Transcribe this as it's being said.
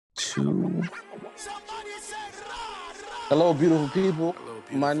two. Hello, beautiful people.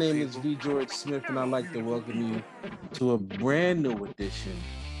 My name is V. George Smith, and I'd like to welcome you to a brand new edition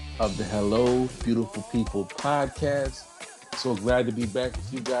of the Hello, Beautiful People podcast. So glad to be back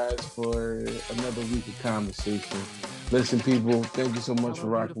with you guys for another week of conversation. Listen, people, thank you so much for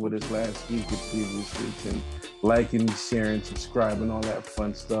rocking with us last week and previous weeks and liking, sharing, subscribing, all that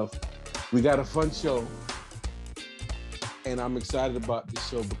fun stuff. We got a fun show, and I'm excited about this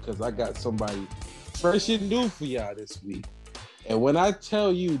show because I got somebody fresh and new for y'all this week. And when I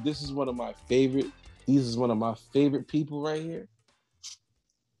tell you this is one of my favorite people right here.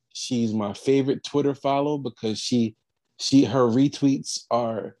 She's my favorite Twitter follow because her retweets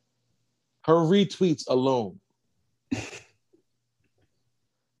alone.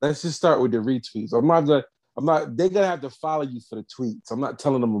 Let's just start with the retweets. They're gonna have to follow you for the tweets. I'm not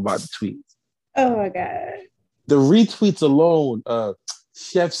telling them about the tweets. Oh my God. The retweets alone,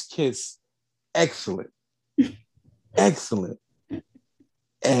 Chef's Kiss, excellent. Excellent.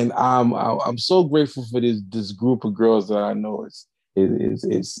 And I'm so grateful for this group of girls that I know.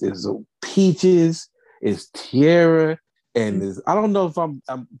 It's Peaches, it's Tiara, and I don't know if I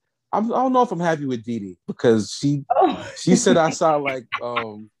don't know if I'm happy with Didi because she said I sound like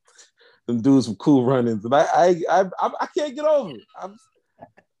them dudes from Cool Runnings, and I can't get over it.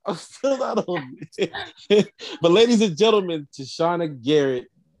 I'm still not over it. But ladies and gentlemen, Tashana Garrett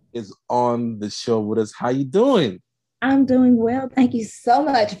is on the show with us. How you doing? I'm doing well. Thank you so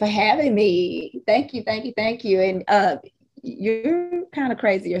much for having me. Thank you. And you're kind of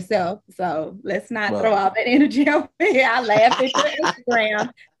crazy yourself, so let's not throw all that energy over here. I laughed at your Instagram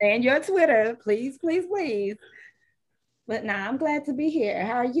and your Twitter. Please. But I'm glad to be here.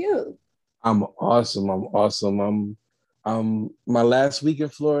 How are you? I'm awesome. I'm my last week in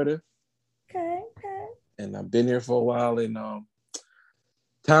Florida. Okay. And I've been here for a while, and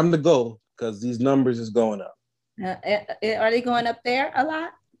time to go because these numbers is going up. Are they going up there a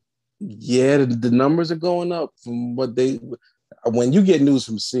lot? Yeah, the numbers are going up from what when you get news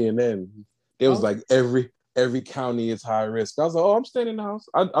from CNN, it was like every county is high risk. I was like, I'm staying in the house.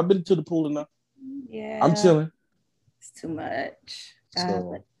 I've been to the pool enough. Yeah. I'm chilling. It's too much.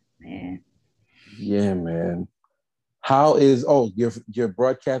 Man. Yeah, man. How is you're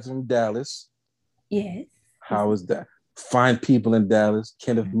broadcasting from Dallas? Yes. How is that? Fine people in Dallas,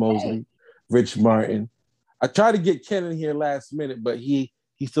 Kenneth Mosley, Rich Martin. I tried to get Ken in here last minute, but he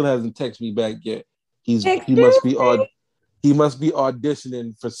still hasn't texted me back yet. He must be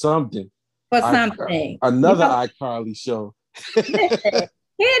auditioning for something. For something. Another iCarly show. Ken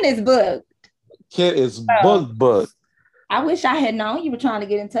is booked. Ken is booked. I wish I had known you were trying to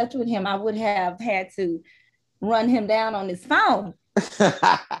get in touch with him. I would have had to run him down on his phone.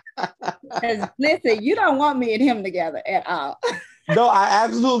 Listen, you don't want me and him together at all. No, I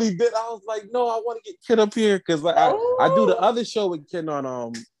absolutely did. I was like, no, I want to get Ken up here because I do the other show with Ken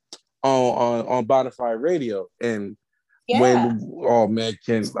on Bonafide Radio, and Ken,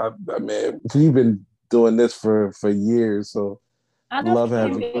 we've been doing this for years, so I love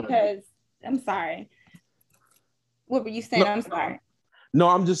having because I'm sorry. What were you saying? I'm sorry. No,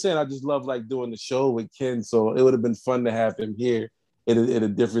 I'm just saying I just love like doing the show with Ken, so it would have been fun to have him here in a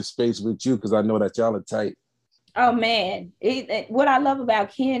different space with you because I know that y'all are tight. Oh man, what I love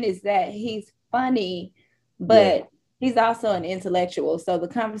about Ken is that he's funny, but he's also an intellectual. So the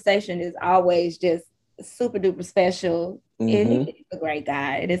conversation is always just super duper special. Mm-hmm. And he's a great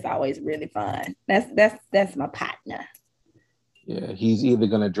guy. It is always really fun. That's my partner. Yeah, he's either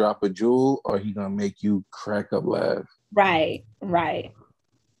gonna drop a jewel or he's gonna make you crack up laugh. Right.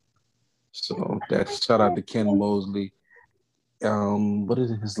 So that's shout out to Ken Mosley. What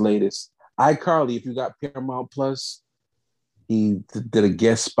is his latest? iCarly, if you got Paramount Plus, he did a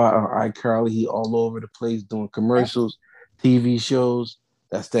guest spot on iCarly. He all over the place doing commercials, TV shows.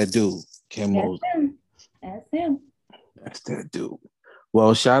 That's that dude, Ken Mosley. That's him. That's that dude.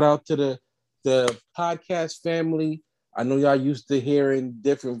 Well, shout out to the podcast family. I know y'all used to hearing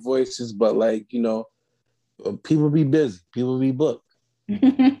different voices, but people be busy. People be booked.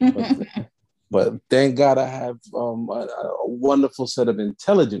 But thank God I have a wonderful set of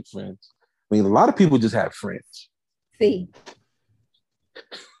intelligent friends. I mean, a lot of people just have friends. See.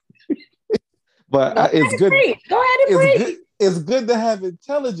 But it's good. Go ahead and breathe. It's good to have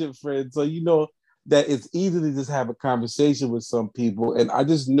intelligent friends. So you know that it's easy to just have a conversation with some people. And I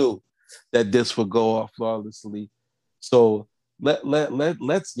just knew that this would go off flawlessly. So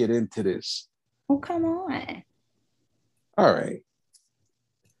let's get into this. Oh, come on. All right.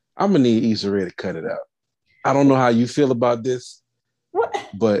 I'm gonna need Issa Rae to cut it out. I don't know how you feel about this,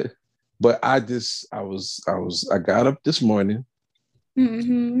 but I got up this morning,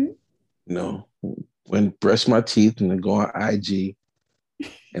 mm-hmm. You know, went brush my teeth and then go on IG,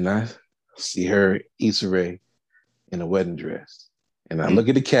 and I see her Issa Rae in a wedding dress, and I look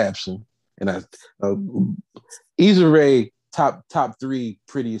at the caption, and uh, Issa Rae top three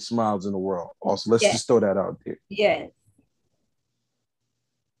prettiest smiles in the world. Also, let's Yes. just throw that out there. Yes.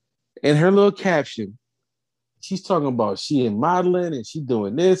 In her little caption, she's talking about she in modeling and she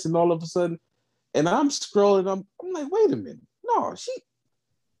doing this, and all of a sudden, and I'm scrolling, I'm like, wait a minute, no, did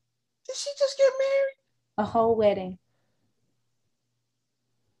she just get married? A whole wedding.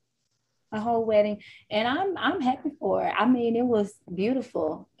 A whole wedding. And I'm happy for her. I mean, it was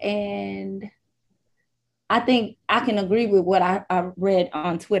beautiful. And I think I can agree with what I read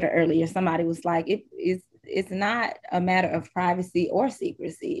on Twitter earlier. Somebody was like, it's not a matter of privacy or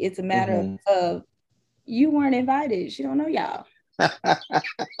secrecy. It's a matter of you weren't invited. She don't know y'all.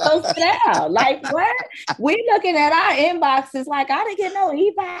 So sit down. Like what? We looking at our inboxes like I didn't get no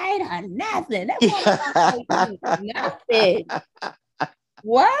invite or nothing. That nothing.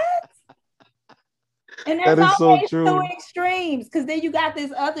 What? And there's always two extremes, because then you got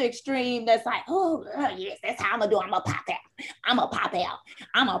this other extreme that's like, oh yes, that's how I'm gonna do. I'm gonna pop out. I'm gonna pop out.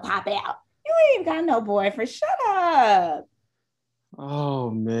 I'm gonna pop out. You ain't got no boyfriend. Shut up. Oh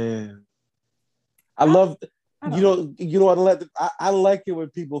man, I love. You know. I like it when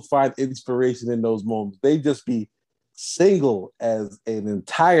people find inspiration in those moments. They just be single as an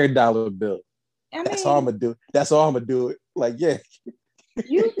entire dollar bill. That's all I'm gonna do. That's all I'm gonna do it. Like yeah.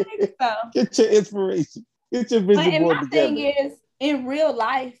 You think so? Get your inspiration. Get your vision board together. My thing is, in real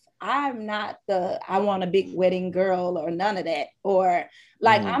life, I'm not I want a big wedding girl or none of that. Or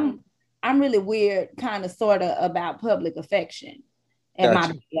like I'm really weird, kind of sort of about public affection at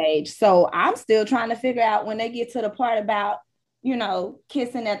my age. So I'm still trying to figure out when they get to the part about,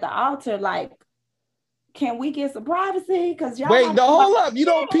 kissing at the altar, like, can we get some privacy? Because y'all wait, no, hold up. You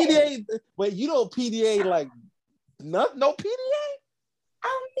don't PDA. Wait, you don't PDA like no PDA?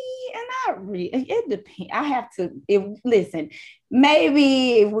 I mean, and it depends. I have to, listen,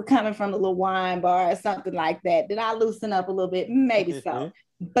 maybe if we're coming from a little wine bar or something like that, did I loosen up a little bit? Maybe so.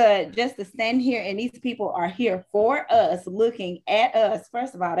 But just to stand here and these people are here for us, looking at us,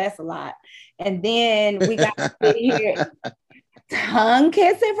 first of all, that's a lot. And then we got to sit here tongue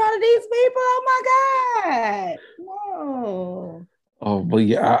kiss in front of these people. Oh my God. No. Oh, but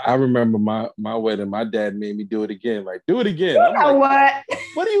yeah, I remember my wedding. My dad made me do it again. Like, do it again. You know what?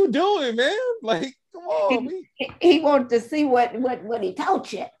 What are you doing, man? Like, come on. He wanted to see what he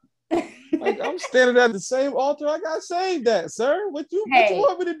taught you. Like, I'm standing at the same altar I got saved at, sir. What you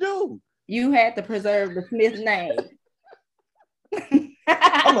want me to do? You had to preserve the Smith name.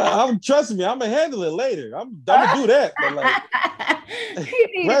 Trust me, I'm gonna handle it later. I'm gonna do that. But like, he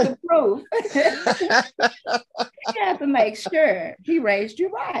needed the proof. You have to make sure he raised you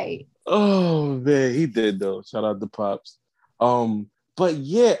right. Oh man, he did though. Shout out to Pops. But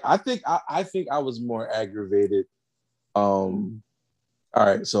yeah, I think I was more aggravated. All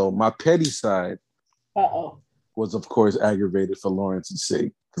right, so my petty side was of course aggravated for Lawrence's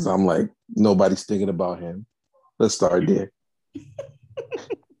sake, because I'm like, nobody's thinking about him. Let's start there.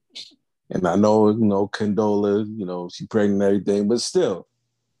 And I know, Condola, she's pregnant and everything, but still.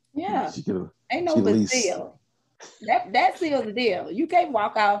 Yeah. Ain't no big deal. That seals the deal. You can't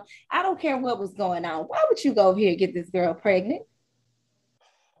walk out. I don't care what was going on. Why would you go over here and get this girl pregnant?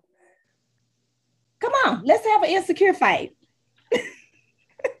 Come on, let's have an insecure fight.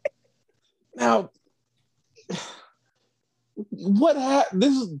 Now,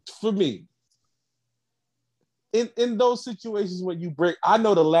 this is for me. In those situations when you break, I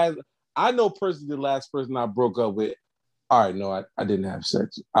know personally the last person I broke up with, all right, no, I didn't have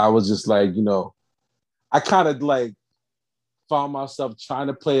sex. I was just like, I kind of like found myself trying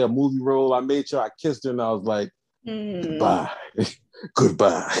to play a movie role. I made sure I kissed her and I was like, goodbye.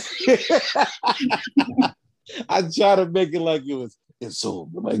 Goodbye. I try to make it like it's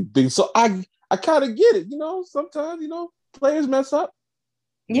over. Like big. So I kind of get it, sometimes, players mess up.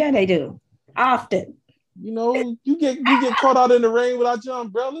 Yeah, they do. Often. You get caught out in the rain without your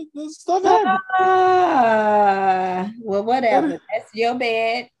umbrella. This stuff happens. Well, whatever. That's your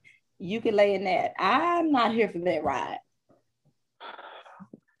bed. You can lay in that. I'm not here for that ride.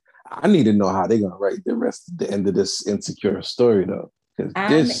 I need to know how they're gonna write the end of this insecure story though.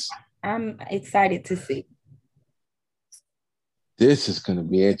 Because I'm excited to see. This is gonna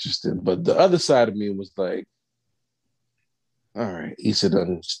be interesting. But the other side of me was like, all right, Issa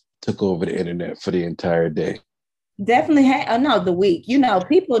done took over the internet for the entire day. Definitely. The week.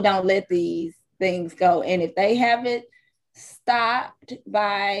 People don't let these things go. And if they haven't stopped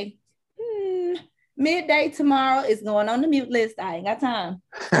by midday tomorrow is going on the mute list. I ain't got time.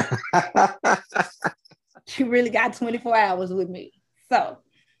 She really got 24 hours with me. So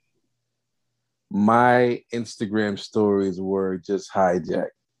my Instagram stories were just hijacked.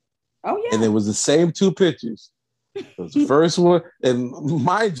 Oh, yeah. And it was the same two pictures. It was the first one. And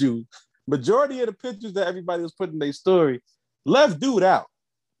mind you, majority of the pictures that everybody was putting in their story left dude out.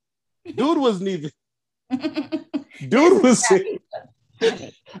 Dude wasn't even. Dude was.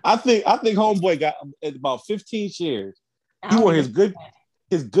 I think homeboy got about 15 shares. He wore his good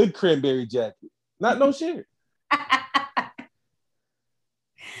cranberry jacket. Not no share.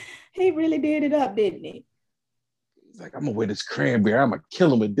 He really did it up, didn't he? He's like, I'm gonna wear this cranberry. I'm gonna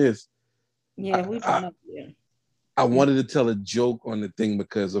kill him with this. Yeah, we don't know. I wanted to tell a joke on the thing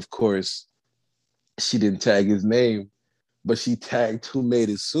because, of course, she didn't tag his name, but she tagged who made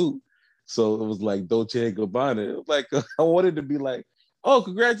his suit. So it was like Dolce & Gabbana. Like I wanted to be like, oh,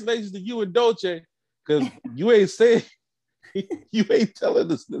 congratulations to you and Dolce, because you ain't saying, you ain't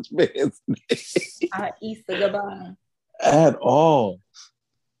telling us this man's name. Issa Gabbana. At all.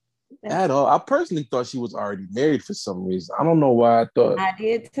 At all. I personally thought she was already married for some reason. I don't know why I thought. I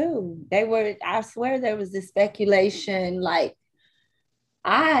did too. I swear there was this speculation, like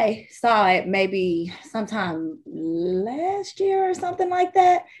I saw it maybe sometime last year or something like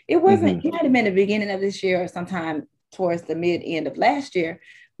that. It wasn't, it might have been the beginning of this year or sometime towards the mid end of last year.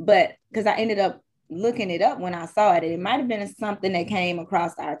 But because I ended up looking it up when I saw it, and it might have been something that came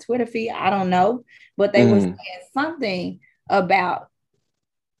across our Twitter feed. I don't know. But they were saying something about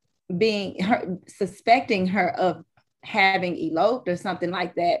suspecting her of having eloped or something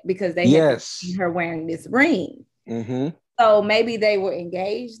like that because they had seen her wearing this ring. So maybe they were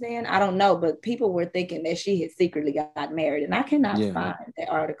engaged then. I don't know, but people were thinking that she had secretly got married, and I cannot find the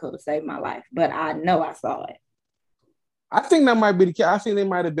article to save my life, but I know I saw it. I think that might be the case. I think they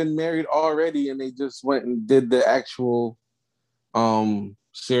might have been married already and they just went and did the actual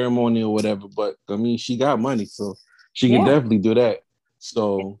ceremony or whatever. But I mean, she got money, so she can definitely do that.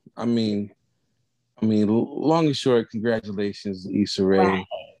 So I mean, long and short, congratulations, Issa Rae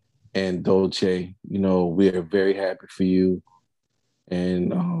and Dolce. You know, we are very happy for you,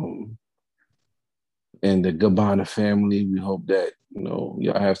 and the Gabbana family. We hope that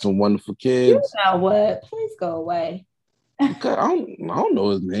y'all have some wonderful kids. You know what? Please go away. I don't know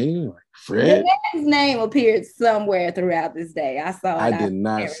his name. Like Fred. His name appeared somewhere throughout this day. I saw it. I did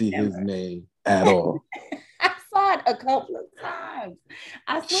not see his name at all. I saw it a couple of times.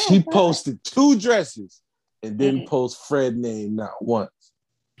 She posted 2 dresses and didn't post Fred's name not once.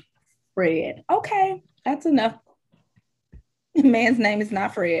 Fred. Okay, that's enough. The man's name is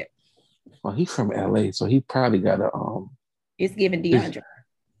not Fred. Well, he's from LA, so he probably got a It's giving DeAndre.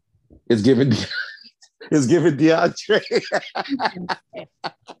 It's giving DeAndre.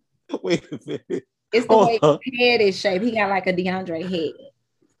 Wait a minute. It's the way his head is shaped. He got like a DeAndre head.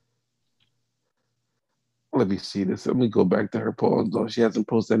 Let me see this. Let me go back to her post. Though she hasn't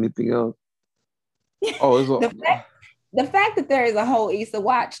posted anything else. Oh, it's all... the fact that there is a whole Issa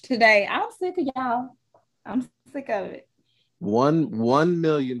watch today. I'm sick of y'all. I'm sick of it.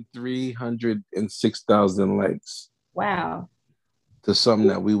 1,306,000 likes. Wow. To something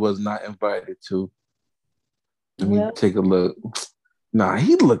that we was not invited to. Let me take a look. Nah,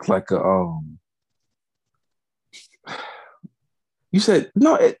 he looked like a You said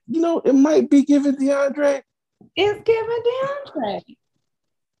no. It might be giving DeAndre. It's giving DeAndre.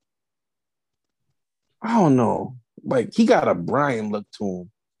 I don't know. Like he got a Brian look to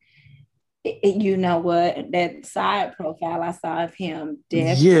him. You know what? That side profile I saw of him,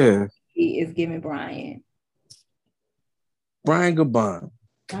 definitely is giving Brian. Brian Gabbana.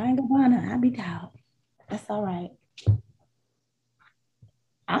 I be down. That's all right.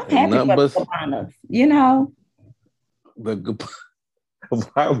 I'm happy for the Gabbanas,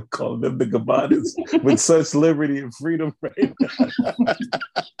 Why we call them the Gabbanas with such liberty and freedom right now?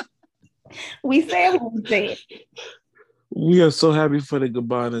 We said what we said. We are so happy for the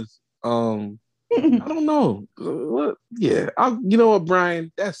Gabbanas. I don't know. What? Yeah. You know what,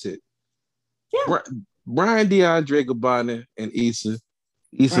 Brian? That's it. Yeah. Brian DeAndre Gabbana and Issa.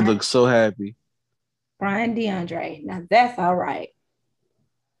 Issa looks so happy. Brian DeAndre. Now that's all right.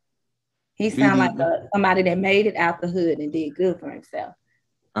 He sounds like somebody that made it out the hood and did good for himself.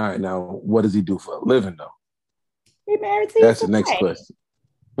 All right. Now, what does he do for a living, though? He's married to That's Issa the next question.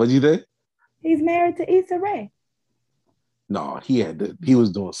 What do you think? He's married to Issa Rae. No, he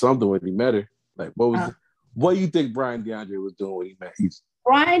was doing something when he met her. Like, what do you think Brian DeAndre was doing when he met Issa?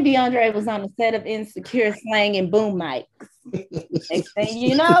 Brian DeAndre was on the set of Insecure slanging boom mics. Next thing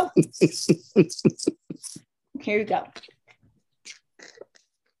you know, here you go.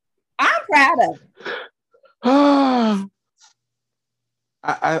 I'm proud of him.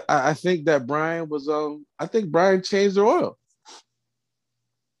 I think that Brian was I think Brian changed the oil.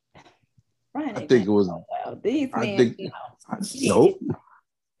 Brian. I think it was. Well, these I men, think. Nope.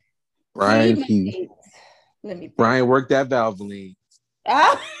 Brian. Let me think. Brian worked that Valvoline.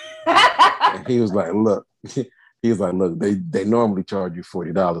 Oh. And he was like, look. He was like, look. They normally charge you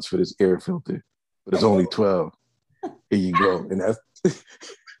 $40 for this air filter, but it's only $12. Here you go,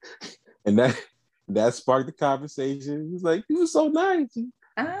 and that sparked the conversation. He was like, you were so nice.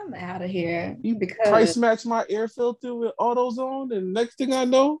 I'm out of here. You because price match my air filter with AutoZone, and next thing I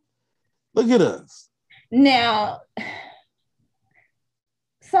know, look at us. Now,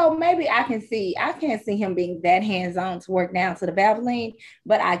 so maybe I can't see him being that hands-on to work down to the Valvoline,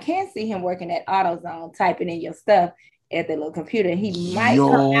 but I can see him working at AutoZone, typing in your stuff at the little computer. He might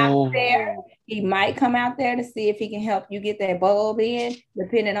come out there. He might come out there to see if he can help you get that bulb in,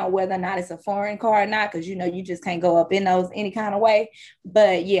 depending on whether or not it's a foreign car or not, because you just can't go up in those any kind of way.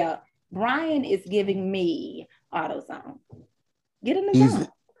 But yeah, Brian is giving me AutoZone. Get in the zone.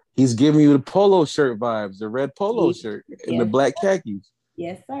 He's giving you the polo shirt vibes, the red polo shirt and the black khakis.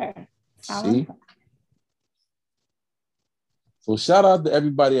 Yes, sir. See? So shout out to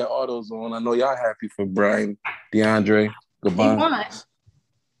everybody at AutoZone. I know y'all happy for Brian, DeAndre, Gabon.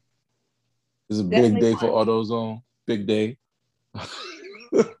 It's a big day for AutoZone. Big day.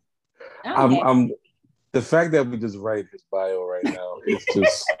 I'm the fact that we just write his bio right now is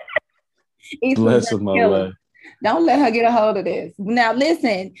just blessing my life. Don't let her get a hold of this. Now,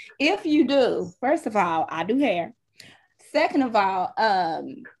 listen, if you do, first of all, I do hair. Second of all,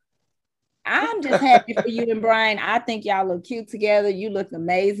 I'm just happy for you and Brian. I think y'all look cute together. You look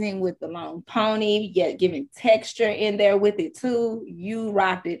amazing with the long pony, yet giving texture in there with it too. You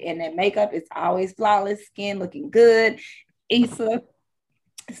rocked it. And that makeup is always flawless, skin looking good. Issa.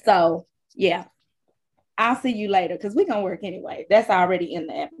 So, yeah, I'll see you later because we're going to work anyway. That's already in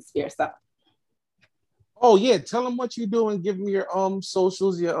the atmosphere. So. Oh, yeah. Tell them what you do and give me your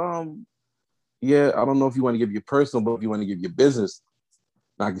socials, your yeah, I don't know if you want to give your personal, but if you want to give your business,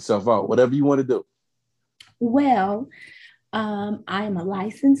 knock yourself out. Whatever you want to do. Well, I am a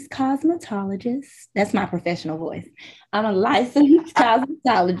licensed cosmetologist. That's my professional voice. I'm a licensed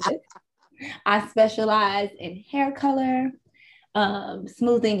cosmetologist. I specialize in hair color,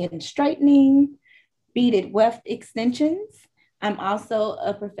 smoothing and straightening, beaded weft extensions. I'm also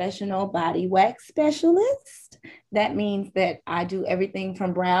a professional body wax specialist. That means that I do everything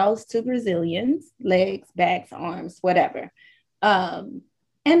from brows to Brazilians, legs, backs, arms, whatever. And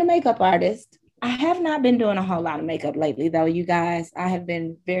a makeup artist. I have not been doing a whole lot of makeup lately, though, you guys. I have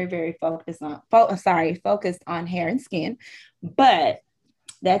been very, very focused on hair and skin. But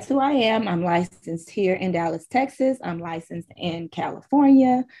that's who I am. I'm licensed here in Dallas, Texas. I'm licensed in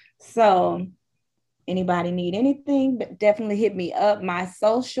California. So anybody need anything, but definitely hit me up. My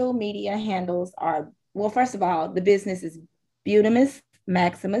social media handles are, well, first of all, the business is Beautimus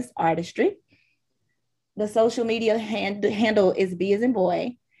Maximus Artistry. The social media handle is B as in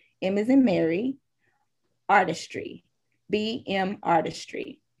boy, M as in Mary, Artistry, BM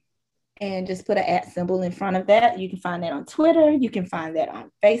Artistry. And just put an @ symbol in front of that. You can find that on Twitter. You can find that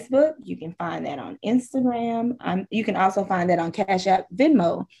on Facebook. You can find that on Instagram. You can also find that on Cash App,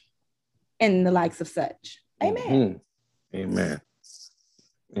 Venmo, and the likes of such. Amen. Mm-hmm. Amen.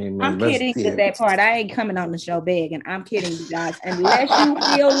 Amen. I'm kidding with that part. I ain't coming on the show begging. I'm kidding, you guys. Unless you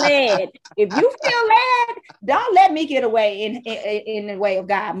feel led. If you feel led, don't let me get away in the way of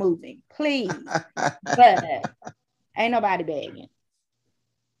God moving. Please. But ain't nobody begging.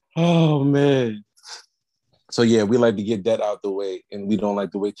 Oh, man. So, yeah, we like to get that out the way, and we don't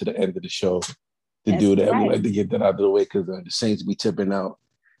like to wait to the end of the show to do that. Right. We like to get that out of the way because the Saints be tipping out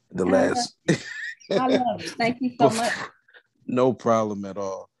the last. I love it. Thank you so much. No problem at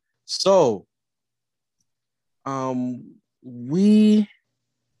all. So, we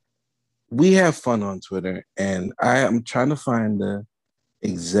have fun on Twitter, and I am trying to find the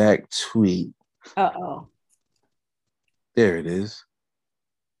exact tweet. Uh-oh. There it is.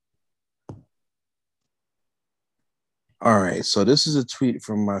 All right, so this is a tweet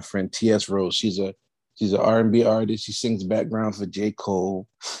from my friend T.S. Rose. She's an R&B artist. She sings background for J. Cole.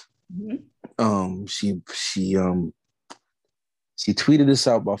 Mm-hmm. She tweeted this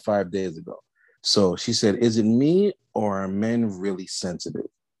out about 5 days ago. So she said, "Is it me or are men really sensitive?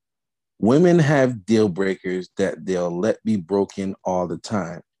 Women have deal breakers that they'll let be broken all the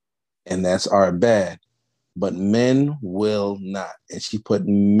time, and that's our bad. But men will not." And she put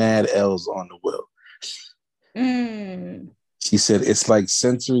mad L's on the will. She said it's like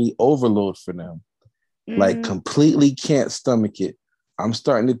sensory overload for them. Like completely can't stomach it. I'm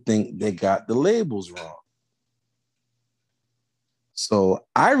starting to think they got the labels wrong. So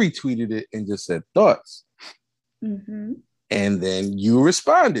I retweeted it and just said thoughts. Mm-hmm. And then you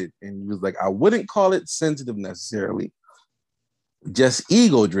responded and you was like, I wouldn't call it sensitive necessarily, just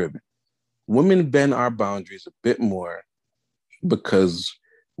ego driven. Women bend our boundaries a bit more because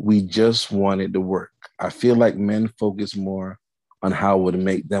we just want it to work. I feel like men focus more on how it would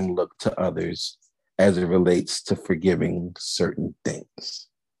make them look to others as it relates to forgiving certain things.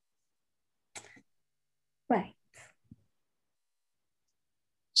 Right.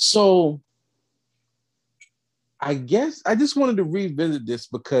 So I guess I just wanted to revisit this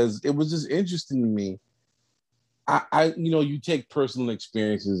because it was just interesting to me. You take personal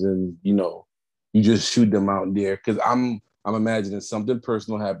experiences and, you just shoot them out there because I'm imagining something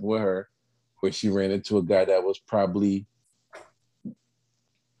personal happened with her where she ran into a guy that was probably,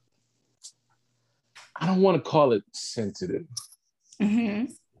 I don't want to call it sensitive.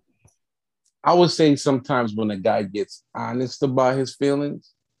 Mm-hmm. I would say sometimes when a guy gets honest about his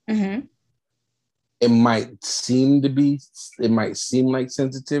feelings, mm-hmm. it might seem like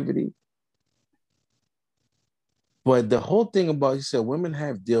sensitivity. But the whole thing about, you said women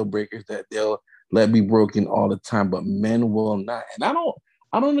have deal breakers that they'll let be broken all the time, but men will not. And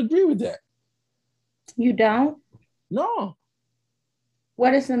I don't agree with that. You don't? No.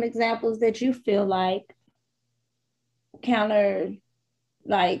 What are some examples that you feel like counter,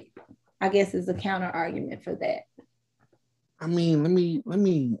 like, I guess is a counter argument for that? I mean, I'm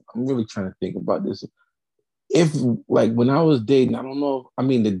really trying to think about this. If, like, when I was dating, I don't know. I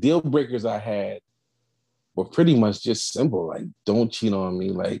mean, the deal breakers I had were pretty much just simple. Like, don't cheat on me.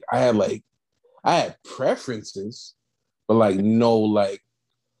 Like, I had preferences, but like no like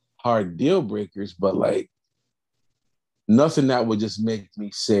hard deal breakers, but like nothing that would just make me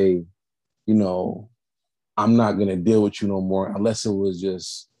say, I'm not gonna deal with you no more unless it was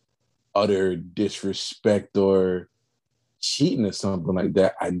just utter disrespect or cheating or something like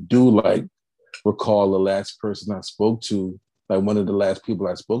that. I do like recall the last person I spoke to, like one of the last people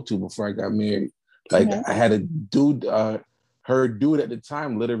I spoke to before I got married. Like I had a dude, her dude at the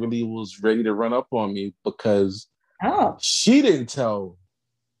time literally was ready to run up on me because she didn't tell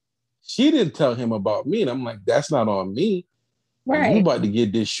him about me. And I'm like, that's not on me. Right. You about to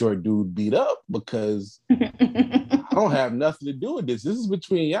get this short dude beat up because I don't have nothing to do with this. This is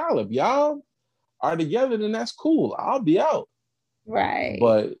between y'all. If y'all are together, then that's cool. I'll be out. Right.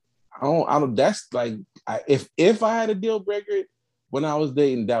 But I don't, that's like, if I had a deal breaker when I was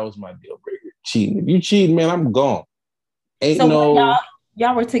dating, that was my deal breaker. Cheating. If you cheat, man, I'm gone.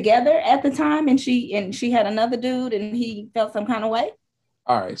 Y'all were together at the time and she had another dude and he felt some kind of way?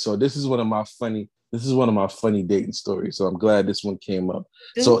 All right. So this is one of my funny dating stories. So I'm glad this one came up.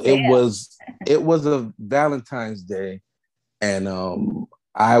 It was a Valentine's Day, and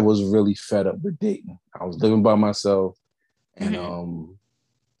I was really fed up with dating. I was living by myself, and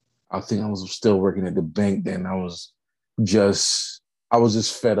I think I was still working at the bank then. I was just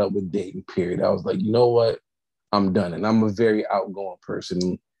fed up with dating, period. I was like, you know what? I'm done. And I'm a very outgoing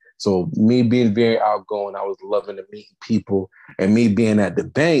person. So me being very outgoing, I was loving to meet people. And me being at the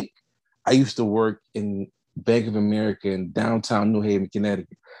bank, I used to work in Bank of America in downtown New Haven,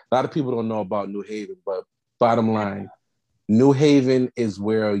 Connecticut. A lot of people don't know about New Haven, but bottom line, New Haven is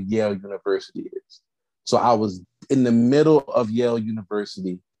where Yale University is. So I was in the middle of Yale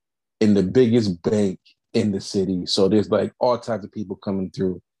University in the biggest bank in the city. So there's like all types of people coming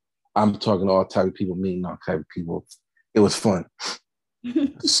through. I'm talking to all types of people, meeting all types of people. It was fun.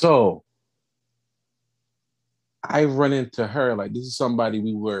 So I run into her, like this is somebody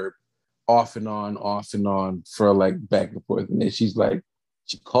we were off and on for like back and forth. And then she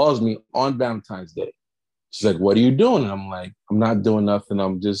calls me on Valentine's Day. She's like, what are you doing? And I'm like, I'm not doing nothing. I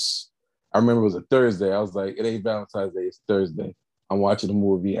remember it was a Thursday. I was like, it ain't Valentine's Day, it's Thursday. I'm watching a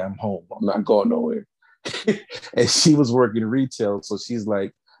movie, I'm home. I'm not going nowhere. And she was working retail. So she's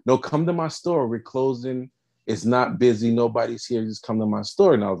like, no, come to my store. We're closing. It's not busy. Nobody's here. Just come to my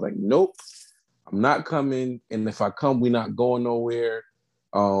store. And I was like, nope, I'm not coming. And if I come, we're not going nowhere.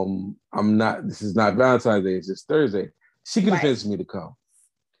 This is not Valentine's Day. It's just Thursday. She convinced me to come.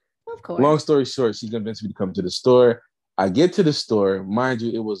 Of course. Long story short, she convinced me to come to the store. I get to the store. Mind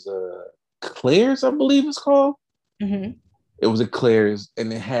you, it was a Claire's, I believe it's called. Mm-hmm. It was a Claire's,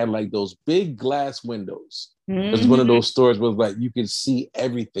 and it had like those big glass windows. It was one of those stores where like you could see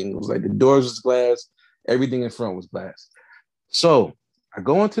everything. It was like the doors was glass, everything in front was glass. So I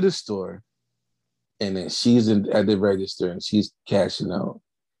go into the store, and then she's at the register, and she's cashing out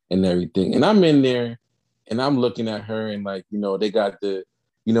and everything. And I'm in there, and I'm looking at her, and like, they got the,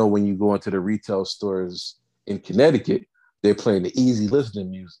 when you go into the retail stores in Connecticut, they're playing the easy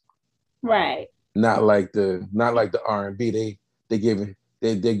listening music. Right. Not like the R&B. They're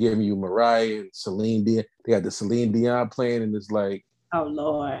giving you Mariah and Celine Dion. They got the Celine Dion playing, and it's oh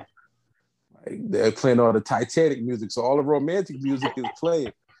Lord, they're playing all the Titanic music, so all the romantic music is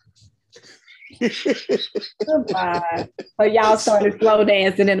playing. goodbye. So y'all started slow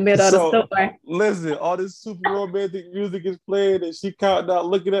dancing in the middle of the store. Listen, all this super romantic music is playing, and she counting out,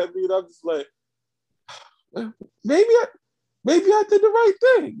 looking at me, and I'm just like, maybe I did the right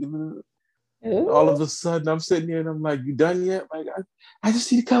thing. All of a sudden, I'm sitting here and I'm like, "You done yet?" Like, I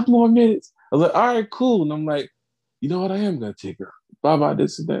just need a couple more minutes. I was like, "All right, cool." And I'm like, "You know what? I am gonna take her. Bye,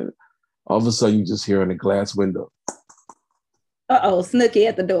 this and that." All of a sudden, you just hear in a glass window. Snooky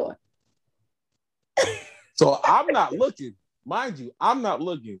at the door. So I'm not looking, mind you. I'm not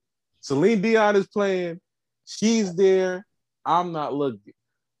looking. Celine Dion is playing. She's there. I'm not looking.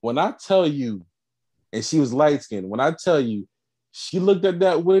 When I tell you, and she was light skinned. When I tell you, she looked at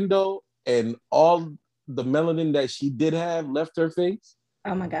that window and all the melanin that she did have left her face.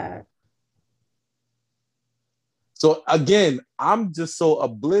 Oh my God. So again, I'm just so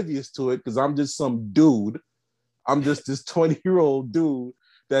oblivious to it because I'm just some dude. I'm just this 20-year-old dude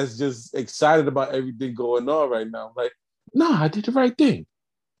that's just excited about everything going on right now. I'm like, no, I did the right thing.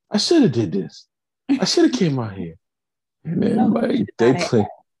 I should have did this. I should have came out here. And then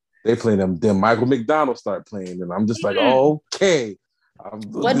they play them. Then Michael McDonald start playing, and I'm just like, okay.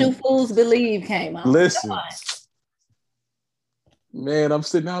 What do fools believe came on? Listen, man, I'm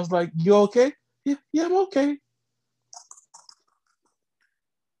sitting there. I was like, you okay? Yeah, I'm okay.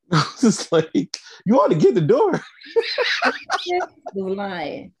 I was just like, you ought to get the door.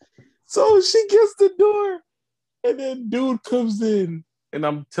 Lying. So she gets the door, and then dude comes in, and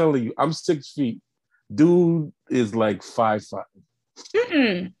I'm telling you, I'm 6 feet. Dude is like 5'5".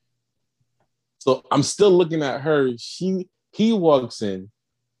 Mm-mm. So I'm still looking at her. He walks in.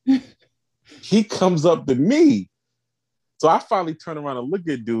 He comes up to me. So I finally turn around and look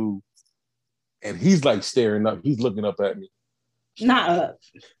at dude, and he's like staring up. He's looking up at me. Not up.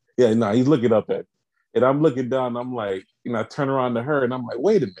 Yeah, no, he's looking up at me. And I'm looking down. I'm like, I turn around to her, and I'm like,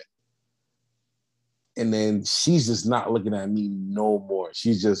 wait a minute. And then she's just not looking at me no more.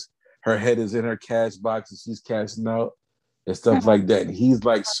 She's just, her head is in her cash box, and she's cashing out and stuff like that. And he's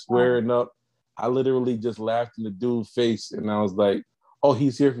like squaring up. I literally just laughed in the dude's face, and I was like, oh,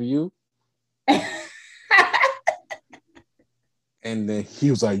 he's here for you? And then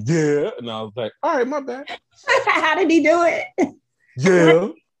he was like, yeah. And I was like, all right, my bad. How did he do it? Yeah.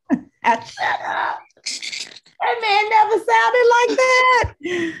 Shut up. That man never sounded like that.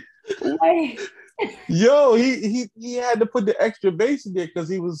 Wait. Yo, he had to put the extra bass in there because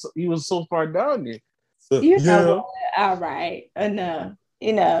he was so far down there. So, all right,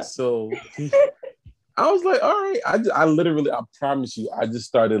 enough. So I was like, all right. I literally, I promise you, I just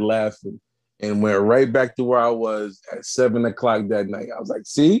started laughing and went right back to where I was at 7:00 that night. I was like,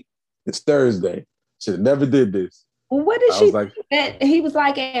 see, it's Thursday. Should have never did this. Well, what did she think that he was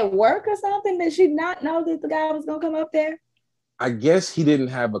like at work or something? Did she not know that the guy was gonna come up there? I guess he didn't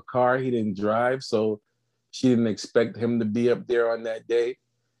have a car. He didn't drive, so she didn't expect him to be up there on that day.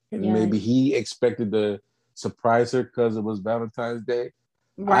 And maybe he expected to surprise her because it was Valentine's Day.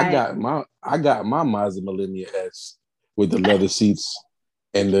 Right. I got my Mazda Millennia S with the leather seats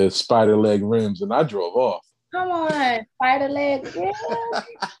and the spider leg rims, and I drove off. Come on, spider leg rims.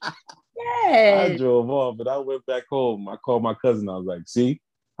 Yes. I drove off, but I went back home. I called my cousin. I was like, see,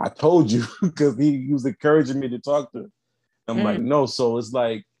 I told you, because he was encouraging me to talk to her. I'm like, no. So it's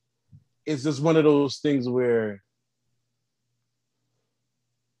like, it's just one of those things where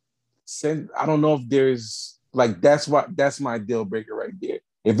I don't know if there's like, that's my deal breaker right there.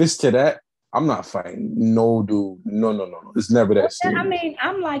 If it's to that, I'm not fighting. No, dude. No. It's never that serious. I mean,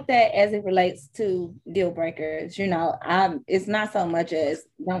 I'm like that as it relates to deal breakers. It's not so much as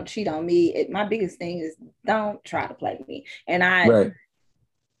don't cheat on me. My biggest thing is don't try to play me. And I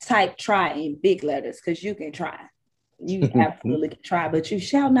type try in big letters because you can try. You absolutely can try, but you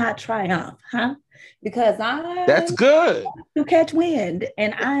shall not triumph, huh? Because that's good. To catch wind,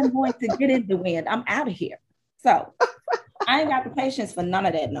 and I'm going to get in the wind. I'm out of here. So I ain't got the patience for none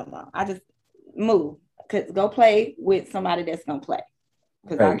of that no more. I just move. Go play with somebody that's gonna play.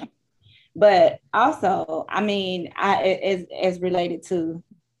 But also, I mean, as related to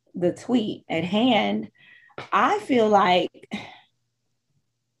the tweet at hand, I feel like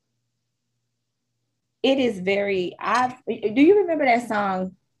it is very. Do you remember that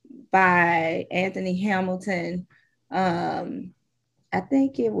song by Anthony Hamilton? I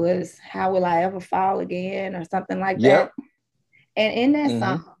think it was "How Will I Ever Fall Again" or something like that. And in that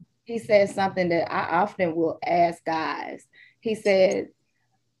song, he said something that I often will ask guys. He said,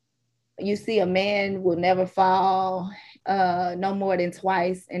 you see, a man will never fall no more than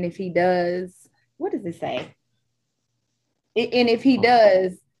twice. And if he does, what does it say? And if he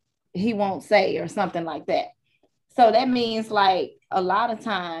does, he won't say, or something like that. So that means like a lot of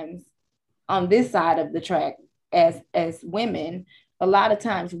times on this side of the track, as women, a lot of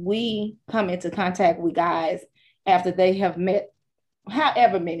times we come into contact with guys after they have met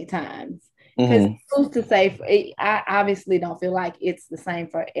however many times. Because who's to say, I obviously don't feel like it's the same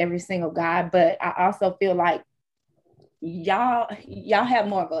for every single guy, but I also feel like y'all have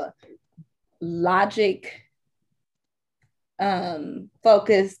more of a logic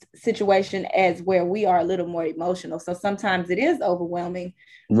focused situation, as where we are a little more emotional. So sometimes it is overwhelming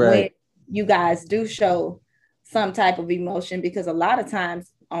when you guys do show some type of emotion, because a lot of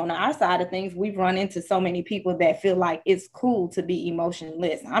times on our side of things, we've run into so many people that feel like it's cool to be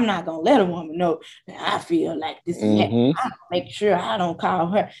emotionless. I'm not gonna let a woman know that I feel like this and that. I make sure I don't call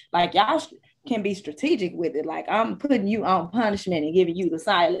her. Like, y'all can be strategic with it. Like, I'm putting you on punishment and giving you the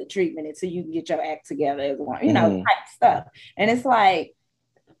silent treatment until you can get your act together as one, type stuff. And it's like,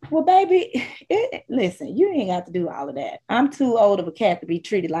 well, baby, listen, you ain't got to do all of that. I'm too old of a cat to be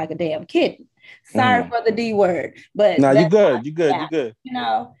treated like a damn kitten. Sorry for the D word, but no, you good. You good.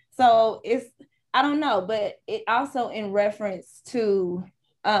 So it's, I don't know, but it also in reference to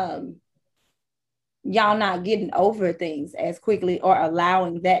y'all not getting over things as quickly, or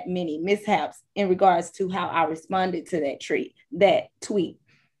allowing that many mishaps in regards to how I responded to that tweet.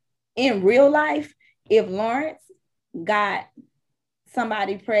 In real life, if Lawrence got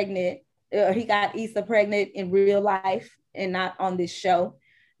somebody pregnant, or he got Issa pregnant in real life and not on this show,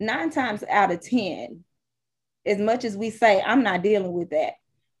 9 times out of 10, as much as we say, I'm not dealing with that,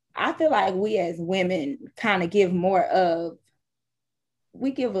 I feel like we as women kind of give a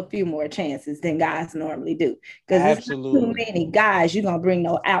few more chances than guys normally do. Because it's not too many guys you're going to bring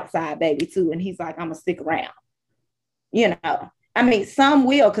no outside baby to, and he's like, I'm going to stick around. I mean, some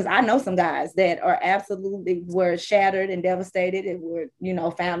will, because I know some guys that are absolutely were shattered and devastated and were,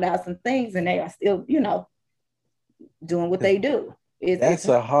 found out some things, and they are still, doing what they do. That's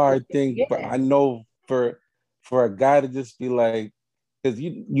a hard thing, but I know for a guy to just be like, because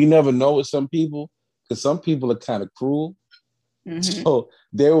you never know with some people, because some people are kind of cruel. So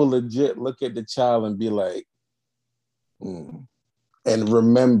they will legit look at the child and be like, and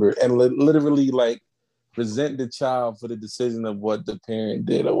remember, and literally like resent the child for the decision of what the parent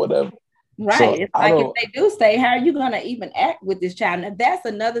did or whatever. Right. So it's like, if they do stay, how are you going to even act with this child? Now, that's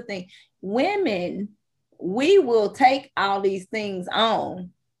another thing. Women, we will take all these things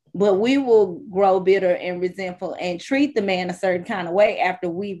on, but we will grow bitter and resentful and treat the man a certain kind of way after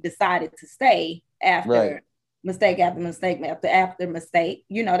we've decided to stay, after mistake after mistake after mistake.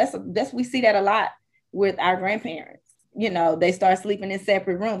 That's we see that a lot with our grandparents. They start sleeping in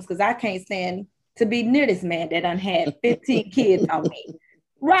separate rooms because I can't stand to be near this man that done had 15 kids on me.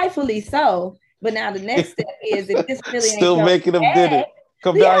 Rightfully so. But now the next step is, if this really still ain't making them dinner,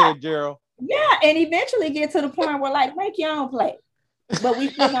 come down here, Gerald. Yeah, and eventually get to the point where, like, make your own plate. But we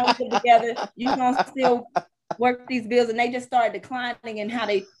still gonna live together. You're gonna still work these bills, and they just start declining in how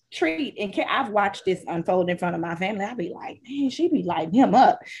they treat and care. I've watched this unfold in front of my family. I'd be like, man, she be lighting him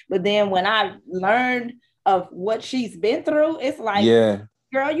up. But then when I learned of what she's been through, it's like,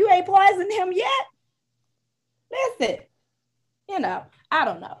 girl, you ain't poisoned him yet. Listen, I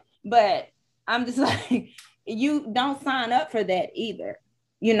don't know. But I'm just like, you don't sign up for that either.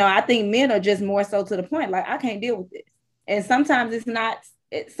 I think men are just more so to the point, like, I can't deal with this. And sometimes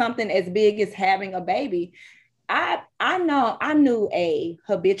it's something as big as having a baby. I knew a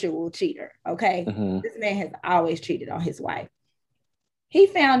habitual cheater. Okay. This man has always cheated on his wife. He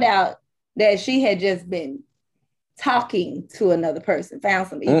found out that she had just been talking to another person, found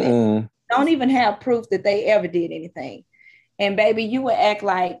some email. Don't even have proof that they ever did anything. And baby, you would act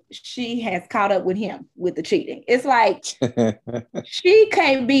like she has caught up with him with the cheating. It's like, she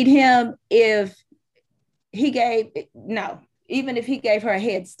can't beat him even if he gave her a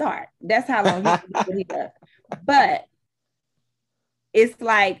head start. That's how long he does. But it's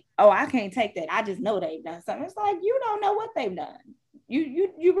like, oh, I can't take that. I just know they've done something. It's like, you don't know what they've done.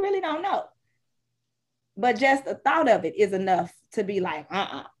 You really don't know. But just the thought of it is enough to be like,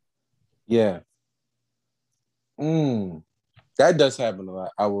 Yeah. That does happen a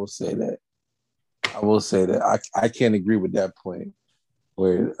lot. I will say that. I can't agree with that point,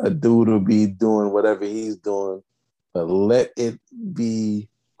 where a dude will be doing whatever he's doing, but let it be,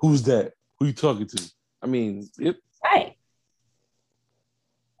 who's that? Who you talking to? I mean, right.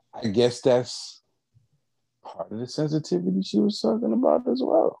 I guess that's part of the sensitivity she was talking about as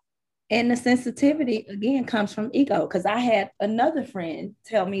well. And the sensitivity again comes from ego. Because I had another friend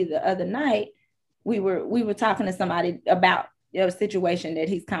tell me the other night, we were talking to somebody about a situation that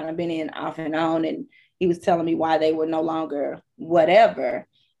he's kind of been in off and on, and he was telling me why they were no longer whatever.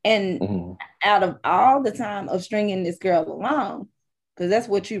 And out of all the time of stringing this girl along, because that's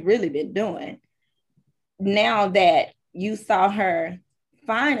what you've really been doing, now that you saw her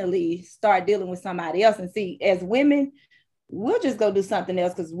finally start dealing with somebody else, and see, as women, we'll just go do something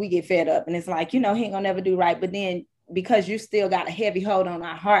else because we get fed up. And it's like, he ain't gonna never do right. But then because you still got a heavy hold on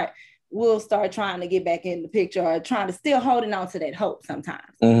our heart, we'll start trying to get back in the picture, or trying to still holding on to that hope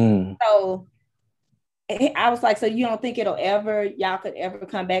sometimes. So I was like, so you don't think y'all could ever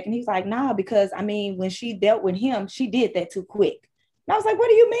come back? And he's like, nah, because I mean, when she dealt with him, she did that too quick. And I was like, what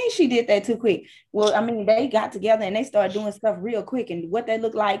do you mean she did that too quick? Well, I mean, they got together and they started doing stuff real quick. And what they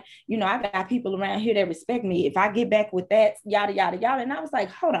look like, I got people around here that respect me. If I get back with that, yada, yada, yada. And I was like,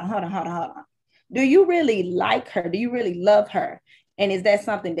 hold on. Do you really like her? Do you really love her? And is that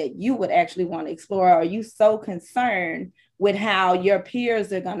something that you would actually want to explore? Or are you so concerned with how your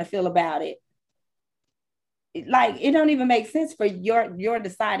peers are going to feel about it? Like, it don't even make sense for your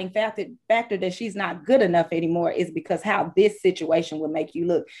deciding factor that she's not good enough anymore is because how this situation would make you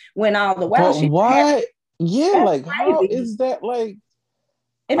look, when all the while she why like crazy. How is that? Like,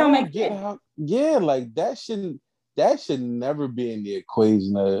 it don't make sense. Like that should never be in the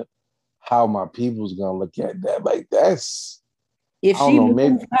equation of how my people's gonna look at that. Like, that's, if she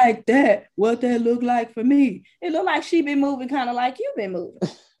moves like that, what that look like for me? It look like she been moving kind of like you've been moving.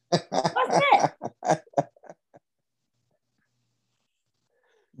 What's that?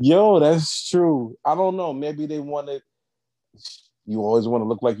 Yo, that's true. I don't know. Maybe they wanted. You always want to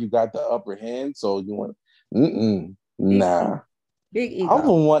look like you got the upper hand, so you want. Nah. Big ego. I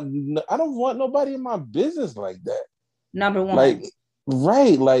don't want nobody in my business like that. Number one. Like,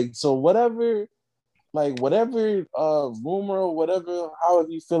 right. Like, so whatever rumor or whatever, however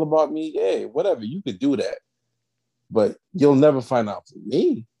you feel about me, yeah, whatever, you could do that. But you'll never find out from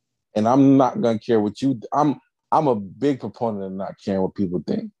me. And I'm not gonna care what you. I'm a big proponent of not caring what people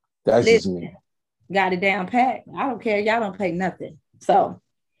think. That's just me. Got it down pat. I don't care. Y'all don't pay nothing. So,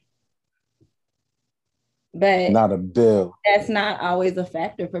 but not a bill. That's not always a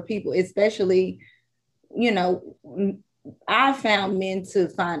factor for people, especially, I found men to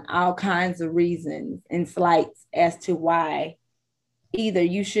find all kinds of reasons and slights as to why either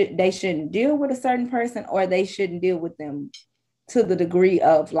they shouldn't deal with a certain person, or they shouldn't deal with them to the degree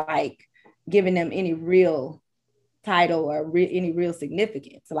of like giving them any real title or any real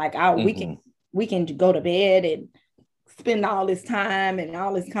significance. Like, we can go to bed and spend all this time and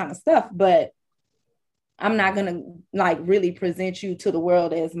all this kind of stuff, but I'm not gonna like really present you to the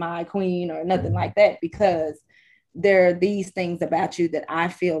world as my queen or nothing like that, because there are these things about you that I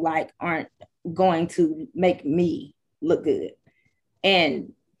feel like aren't going to make me look good.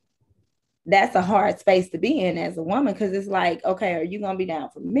 And that's a hard space to be in as a woman, because it's like, okay, are you gonna be down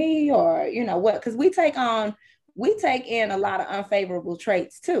for me, or what? Because we take in a lot of unfavorable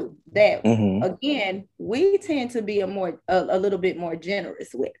traits too, that again, we tend to be a little bit more generous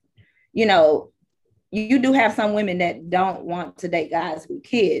with. You do have some women that don't want to date guys with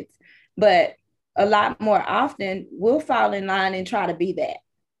kids, but a lot more often we'll fall in line and try to be that.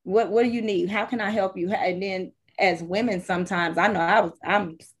 What do you need? How can I help you? And then as women, sometimes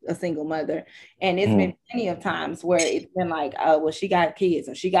I'm a single mother, and it's been plenty of times where it's been like, oh, well, she got kids,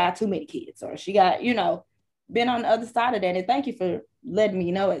 or she got too many kids, or she got, been on the other side of that. And thank you for letting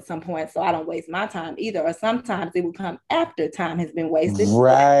me know at some point, so I don't waste my time either. Or sometimes it will come after time has been wasted.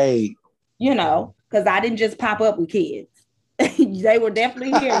 Right. Because I didn't just pop up with kids. They were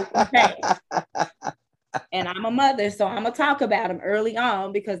definitely here. And I'm a mother, so I'm gonna talk about them early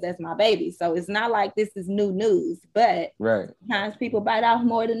on because that's my baby. So it's not like this is new news, but sometimes people bite off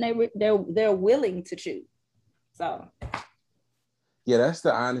more than they're willing to chew. So yeah, that's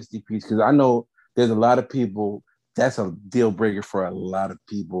the honesty piece, because I know there's a lot of people that's a deal breaker for a lot of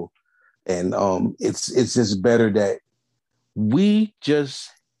people, and it's just better that we just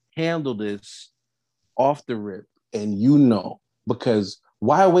handle this off the rip, and because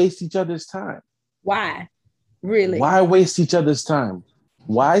why waste each other's time? Why? Really? Why waste each other's time?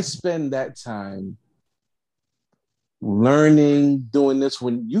 Why spend that time learning, doing this,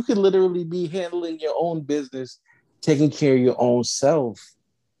 when you could literally be handling your own business, taking care of your own self,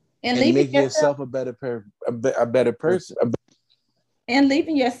 and making yourself a better person? And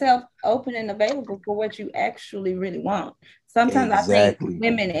leaving yourself open and available for what you actually really want. Sometimes I think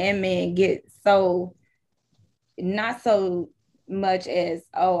women and men get so, not so much as,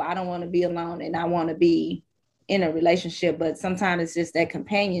 oh, I don't want to be alone and I want to be in a relationship, but sometimes it's just that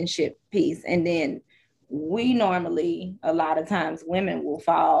companionship piece. And then we normally, a lot of times, women will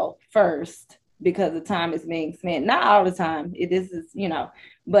fall first because the time is being spent. Not all the time. This is,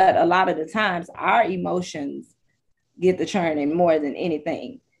 but a lot of the times our emotions get the churning more than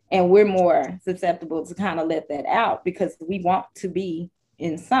anything. And we're more susceptible to kind of let that out because we want to be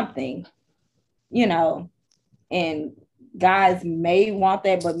in something, and guys may want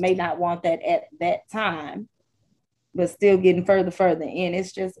that, but may not want that at that time, but still getting further in.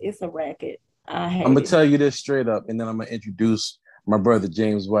 It's a racket. I'm gonna tell you this straight up, and then I'm gonna introduce my brother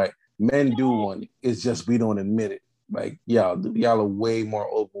James White. Men do want it. It's just we don't admit it. Like y'all are way more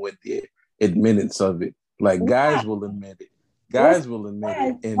open with the admittance of it. Like guys will admit it. Guys will admit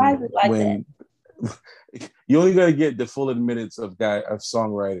it. And like when you only gotta get the full admittance of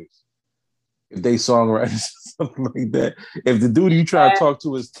songwriters. If they songwriters something like that. If the dude you try to talk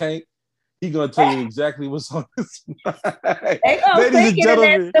to is Tank, he gonna tell you exactly what's on his mind. They gonna sing it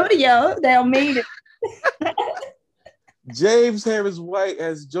in that studio. They'll mean it. James Harris White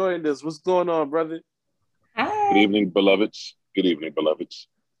has joined us. What's going on, brother? Hi. Good evening, beloveds. Good evening, beloveds.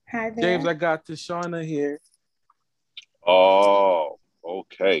 Hi there. James, I got Tashana here. Oh,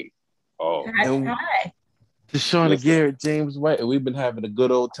 okay. Oh, hi. Tashana Garrett, James White, and we've been having a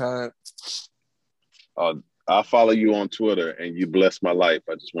good old time. I follow you on Twitter, and you bless my life.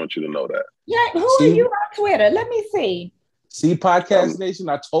 I just want you to know that. Yeah, who are you on Twitter? Let me see. See, Podcast Nation,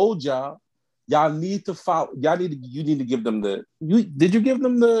 I told y'all need to follow. You need to give them did you give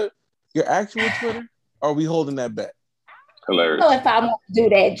them your actual Twitter? Or are we holding that back? Hilarious. I don't know if I want to do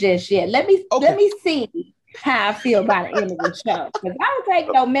that just yet. Let me see how I feel about the end of the show. Because I don't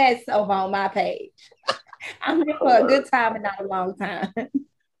take no mess over on my page. I'm here for a good time and not a long time.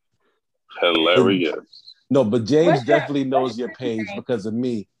 Hilarious. No, but James definitely knows your page because of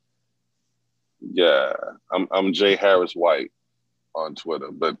me. Yeah, I'm J Harris White on Twitter,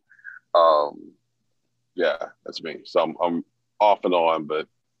 but yeah, that's me. So I'm off and on, but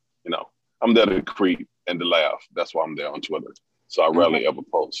I'm there to creep and to laugh. That's why I'm there on Twitter. So I rarely ever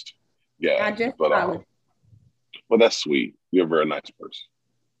post. Yeah, I just followed. Well, that's sweet. You're a very nice person.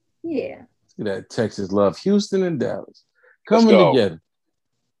 Yeah. See that Texas love, Houston and Dallas coming together.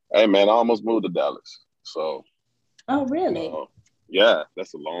 Hey man, I almost moved to Dallas. So. Oh really? Yeah,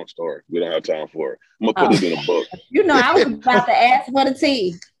 that's a long story. We don't have time for it. I'm gonna put it in a book. I was about to ask for the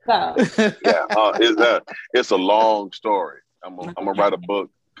tea. So. Yeah, it's a long story. I'm gonna write a book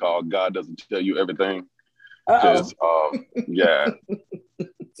called "God Doesn't Tell You Everything." Because yeah,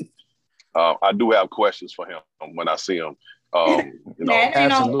 I do have questions for him when I see him.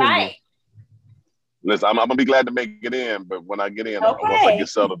 Absolutely. Listen, I'm gonna be glad to make it in, but when I get in, once I get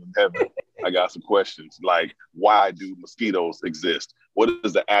settled in heaven, I got some questions like, why do mosquitoes exist? What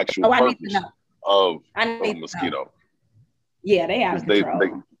is the actual purpose of a mosquito? Yeah, they out of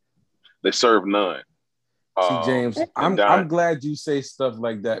control. They serve none. See, James, I'm glad you say stuff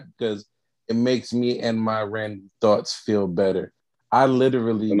like that because it makes me and my random thoughts feel better. I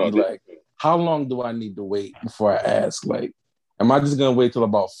literally be like, how long do I need to wait before I ask? Like, am I just gonna wait till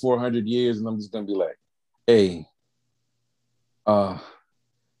about 400 years and I'm just gonna be like, hey,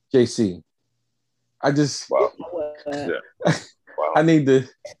 JC, I just I need to.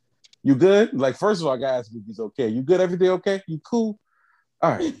 You good? Like, first of all, I gotta ask if he's okay. You good? Everything okay? You cool?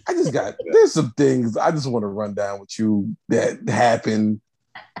 All right. I just got there's some things I just want to run down with you that happened.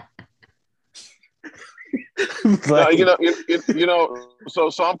 Like,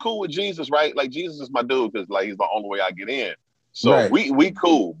 so I'm cool with Jesus, right? Like Jesus is my dude because like he's the only way I get in. So we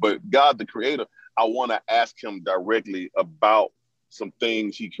cool, but God the creator, I want to ask him directly about some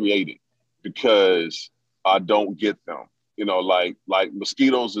things he created because I don't get them. Like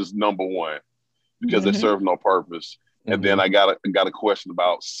mosquitoes is number one because they serve no purpose. And then I got a question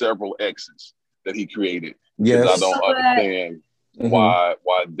about several X's that he created because I don't understand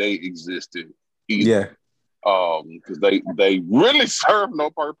why they existed either. Because they really serve no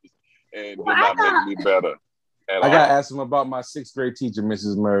purpose and did not make me better. I got to ask him about my 6th grade teacher,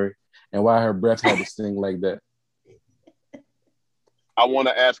 Mrs. Murray, and why her breath had to sting like that. I want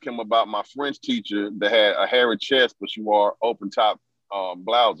to ask him about my French teacher that had a hairy chest, but she wore open top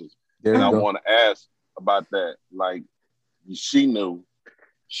blouses. And I want to ask about that. Like, she knew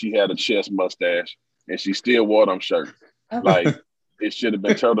she had a chest mustache and she still wore them shirts. Like, it should have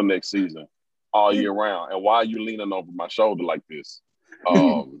been turtleneck season all year round. And why are you leaning over my shoulder like this?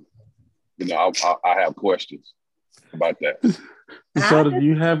 I have questions about that. So do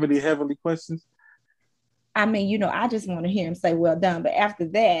you have any heavenly questions? I mean, I just want to hear him say well done. But after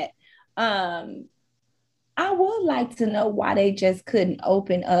that, I would like to know why they just couldn't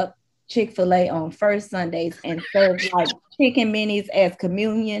open up Chick-fil-A on first Sundays and serve like chicken minis as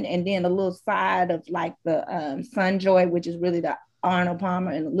communion, and then a little side of like the Sunjoy, which is really the Arnold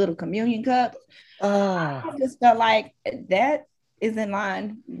Palmer, and the little communion cups. I just felt like that is in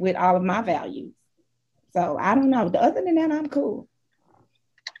line with all of my values. So I don't know. Other than that, I'm cool.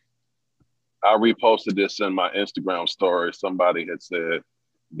 I reposted this in my Instagram story. Somebody had said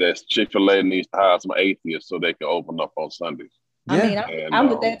that Chick-fil-A needs to hire some atheists so they can open up on Sundays. Yeah. I mean, I'm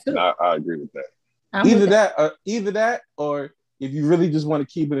with that too. I agree with that. Either that, or if you really just want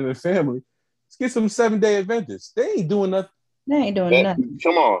to keep it in the family, let's get some 7-day Adventists. They ain't doing nothing. They ain't doing nothing.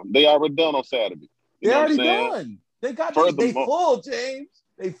 Come on, they already done on Saturday. They already done. They got they full, James.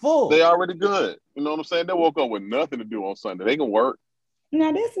 They full. They already good. You know what I'm saying? They woke up with nothing to do on Sunday. They can work.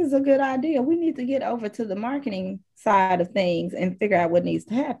 Now, this is a good idea. We need to get over to the marketing side of things and figure out what needs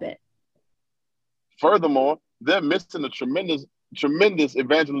to happen. Furthermore, they're missing a tremendous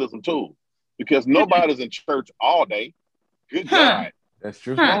evangelism tool because nobody's in church all day. Good God. That's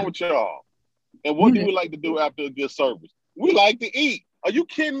true. What's wrong with y'all? And what do we like to do after a good service? We like to eat. Are you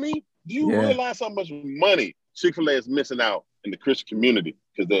kidding me? Do you realize how much money Chick-fil-A is missing out in the Christian community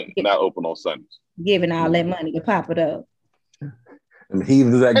because they're not open on Sundays? Giving all that money to pop it up. And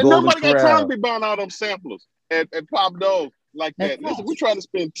nobody got time to be buying all them samplers and pop those like that. Listen, we're trying to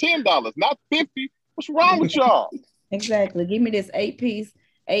spend $10, not $50. What's wrong with y'all? Exactly. Give me this 8-piece,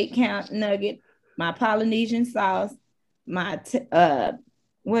 8-count nugget, my Polynesian sauce, my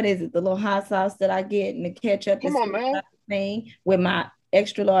what is it? The little hot sauce that I get, and the ketchup. Come on now. Thing with my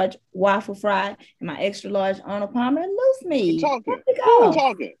extra large waffle fry and my extra large Arnold Palmer and loose meat. Who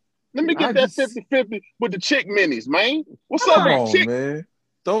talking? Let me get that 50-50 with the chick minis, man. What's up, chick? Man?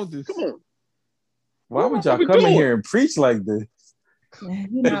 Don't just come on. Why would y'all come in here and preach like this?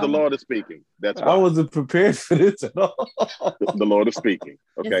 Because the Lord is speaking. That's why. I wasn't prepared for this at all. The Lord is speaking.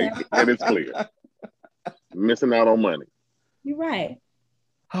 Okay, and it's clear. Missing out on money. You're right.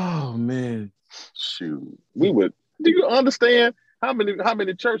 Oh man, shoot. Do you understand how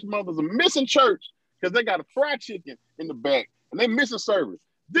many church mothers are missing church because they got a fried chicken in the back and they missing service?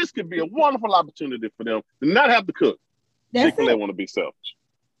 This could be a wonderful opportunity for them to not have to cook. Chick-fil-A want to be selfish.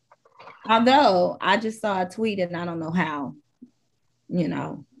 Although I just saw a tweet, and I don't know how,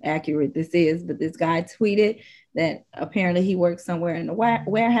 accurate this is, but this guy tweeted that apparently he works somewhere in the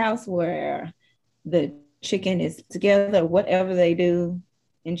warehouse where the chicken is together, whatever they do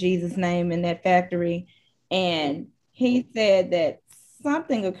in Jesus' name in that factory. And he said that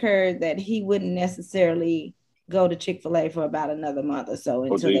something occurred that he wouldn't necessarily go to Chick-fil-A for about another month or so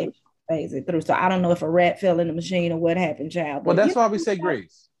until they phase it through. So I don't know if a rat fell in the machine or what happened, child. Well, that's why we say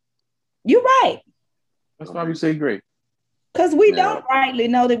grace. You're right. That's why we say grace. Because we don't rightly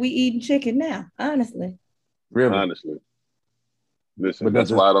know that we eating chicken now, honestly. Really? Honestly. Listen, but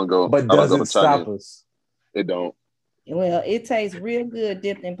that's why I don't go. But does it stop us? It don't. Well, it tastes real good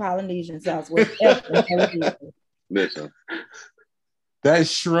dipped in Polynesian sauce. Listen. That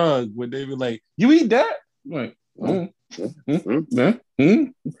shrug when they were like, you eat that? I'm like,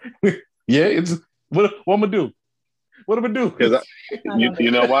 yeah, it's what I'm gonna do. What am I do? Because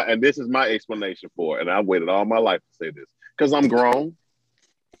you know what? And this is my explanation for it. And I waited all my life to say this. Because I'm grown.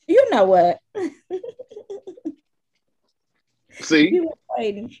 You know what? See? You been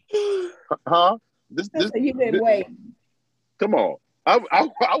waiting. Huh? You've been waiting. Come on.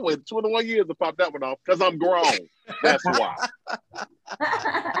 I waited 21 years to pop that one off because I'm grown. That's why.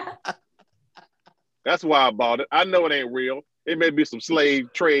 That's why I bought it. I know it ain't real. It may be some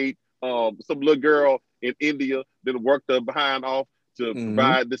slave trade, some little girl in India that worked her behind off to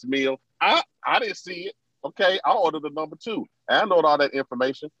provide this meal. I didn't see it. Okay, I ordered the number 2. I know all that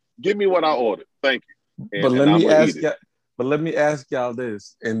information. Give me what I ordered. Thank you. But let me ask y'all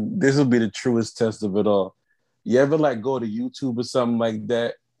this, and this will be the truest test of it all. You ever go to YouTube or something like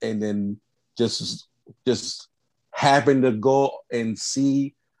that, and then just happen to go and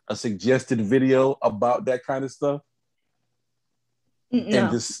see a suggested video about that kind of stuff?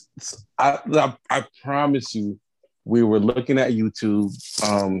 No. And I promise you, we were looking at YouTube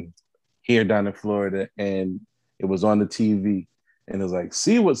here down in Florida, and it was on the TV, and it was like,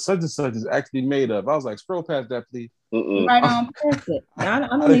 see what such and such is actually made of. I was like, scroll past that, please. Right on, perfect. I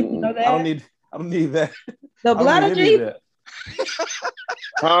don't need to know that. I don't need that. The blood of Jesus.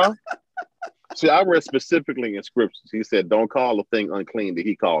 Huh? See, I read specifically in scriptures. He said, "Don't call a thing unclean that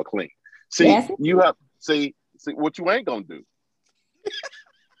He called clean." See, you have see what you ain't gonna do.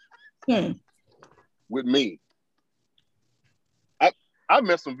 With me, I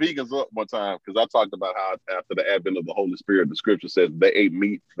met some vegans up one time because I talked about how after the advent of the Holy Spirit, the scripture says they ate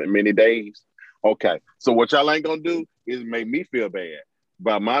meat for many days. Okay, so what y'all ain't gonna do is make me feel bad.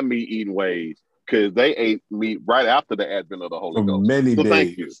 by my meat eating ways because they ate meat right after the advent of the Holy For Ghost. many days.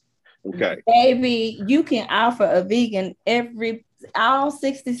 Thank you. Okay. Baby, you can offer a vegan all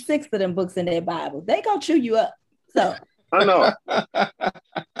 66 of them books in their Bible. They gonna chew you up. So I know.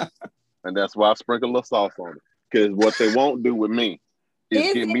 And that's why I sprinkle a little sauce on it. Because what they won't do with me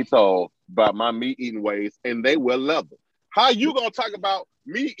is get me told about my meat eating ways, and they wear leather. How you gonna talk about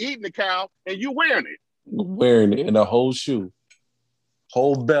me eating the cow and you wearing it? Wearing it in a whole shoe,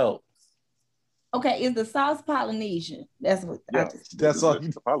 whole belt. Okay, is the sauce Polynesian? That's what. Yeah, that's all.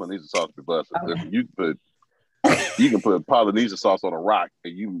 The Polynesian sauce be busted. Okay. You can put Polynesian sauce on a rock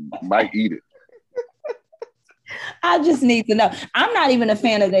and you might eat it. I just need to know. I'm not even a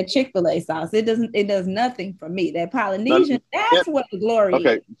fan of that Chick-fil-A sauce. It does nothing for me. That Polynesian, that's what the glory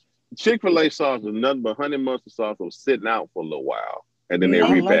is. Chick-fil-A sauce is nothing but honey mustard sauce that was sitting out for a little while. And then they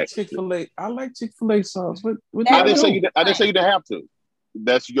repackaged I like Chick-fil-A sauce. What I didn't say you didn't have to.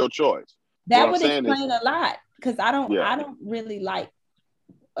 That's your choice. That would explain a lot because I don't really like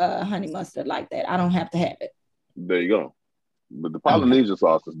honey mustard like that. I don't have to have it. There you go. But the Polynesian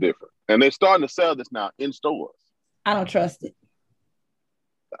sauce is different. And they're starting to sell this now in stores. I don't trust it.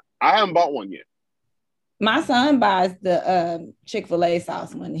 I haven't bought one yet. My son buys the Chick-fil-A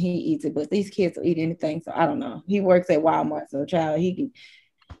sauce when he eats it, but these kids will eat anything. So I don't know. He works at Walmart, so child, he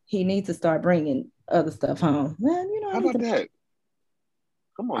needs to start bringing other stuff home. Well, how about that?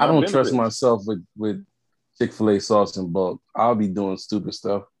 Come on, I don't trust myself with Chick-fil-A sauce in bulk. I'll be doing stupid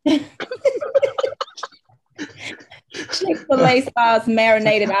stuff. Chick-fil-A sauce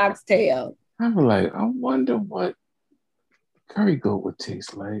marinated oxtail. I'm like, I wonder what curry goat would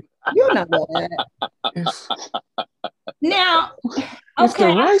taste like. You know what? Now, if the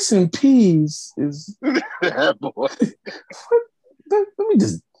rice and peas is, boy. let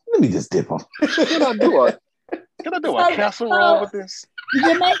me just dip them. Can I do a casserole with this?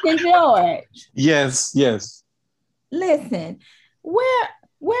 Jamaican George. Yes. Listen, where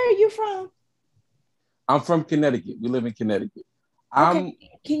are you from? I'm from Connecticut. We live in Connecticut. Okay.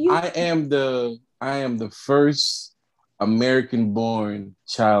 I am the first American-born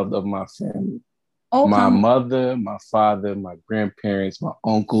child of my family. Okay. My mother, my father, my grandparents, my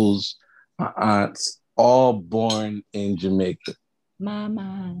uncles, my aunts, all born in Jamaica. My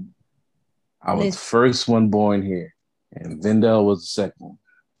mom. I was the first one born here, and Vendel was the second one.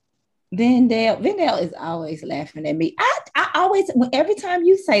 Vendel is always laughing at me. I always, every time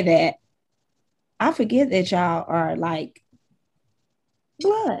you say that, I forget that y'all are like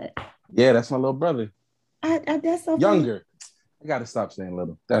blood. Yeah, that's my little brother. That's so younger. Funny. I gotta stop saying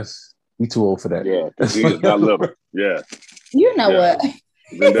little. We too old for that. Yeah, he's not little. Yeah. You know what?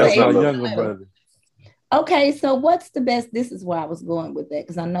 That's my younger brother. Okay, so what's the best? This is where I was going with that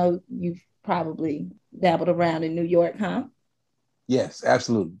because I know you've probably dabbled around in New York, huh? Yes,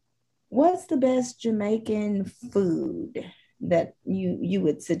 absolutely. What's the best Jamaican food that you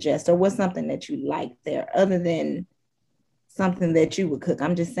would suggest, or what's something that you like there other than something that you would cook?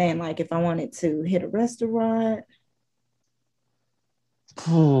 I'm just saying, like, if I wanted to hit a restaurant.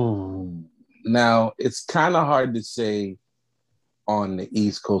 Now, it's kind of hard to say on the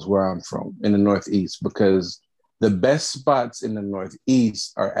East Coast where I'm from, in the Northeast, because the best spots in the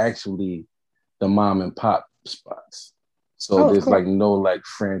Northeast are actually the mom and pop spots. So there's like no like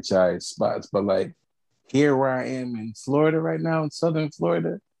franchise spots, but like here where I am in Florida right now, in Southern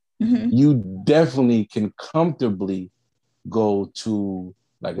Florida, you definitely can comfortably go to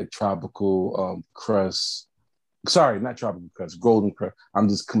like a tropical crust. Sorry, not tropical crust, golden crust. I'm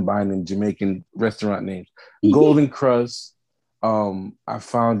just combining Jamaican restaurant names. Golden crust. I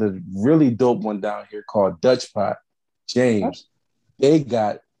found a really dope one down here called Dutch Pot. James, they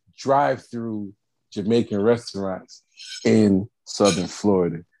got drive-through Jamaican restaurants in Southern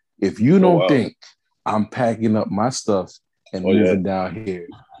Florida. If you don't think I'm packing up my stuff and moving down here,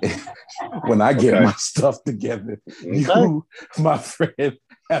 when I get my stuff together, you, my friend,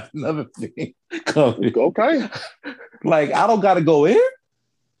 have another thing coming. Okay. Like, I don't got to go in?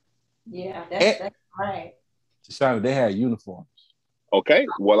 Yeah, that's right. Shoshana, they had uniforms. Okay.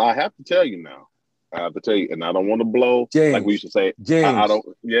 Well, I have to tell you now. And I don't want to blow, James, like we used to say. James, I don't.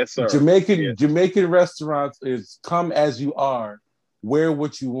 Yes, sir. Jamaican restaurants is come as you are, wear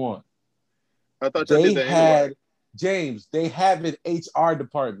what you want. I thought they had anyway. James. They have an HR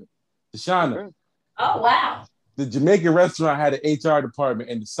department. Shoshana. Okay. Oh wow. The Jamaican restaurant had an HR department,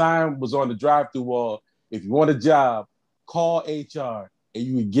 and the sign was on the drive-through wall. If you want a job, call HR, and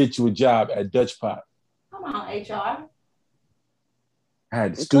you would get you a job at Dutch Pot. Come on, HR. I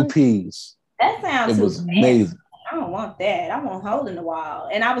had stew peas. That sounds it was amazing. I don't want that. I want hole in the wall.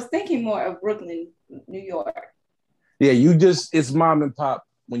 And I was thinking more of Brooklyn, New York. Yeah, it's mom and pop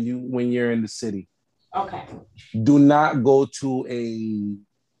when you're in the city. Okay. Do not go to a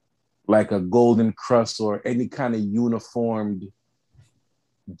Golden Crust or any kind of uniformed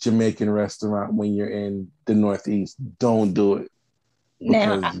Jamaican restaurant when you're in the Northeast. Don't do it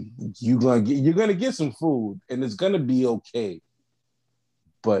because Now, you're gonna get some food and it's gonna be okay.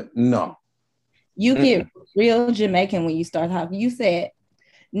 But no, you get real Jamaican when you start talking. You said,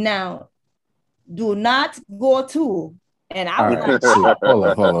 "Now, do not go to," and I was like,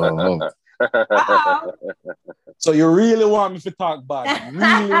 "Oh, hold on." So you really want me to talk about it?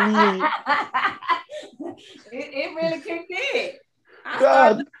 Really, really? it really kicked in. I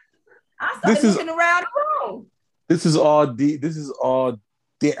God, started looking around the room. This is all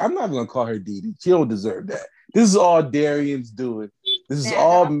I'm not gonna call her Dee Dee. She don't deserve that. This is all Darian's doing. This is this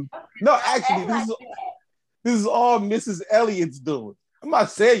is all Mrs. Elliott's doing. I'm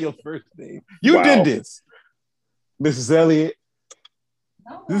not saying your first name. You did this, Mrs. Elliott.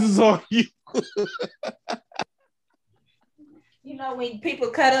 No, this is all you. You know, when people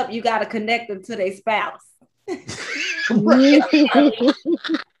cut up, you got to connect them to their spouse.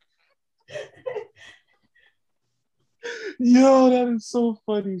 Yo, that is so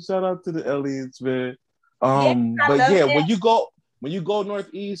funny. Shout out to the Elliots, man. When you go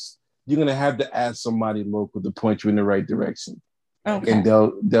Northeast, you're gonna have to ask somebody local to point you in the right direction. Okay. And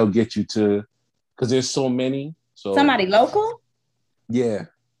they'll get you to, because there's so many. So somebody local? Yeah.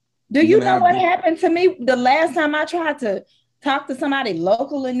 Do you know what happened to me the last time I tried to talk to somebody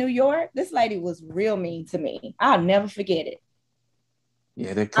local in New York? This lady was real mean to me. I'll never forget it.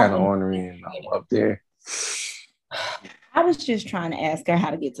 Yeah, they're kind of ornery up there. I was just trying to ask her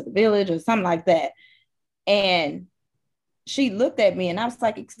how to get to the village or something like that. And she looked at me and I was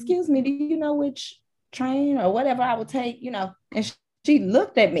like, "Excuse me, do you know which train or whatever I would take?" You know, and she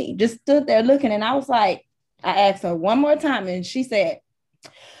looked at me, just stood there looking. And I was like, I asked her one more time and she said,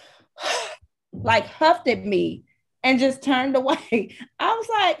 like huffed at me and just turned away. I was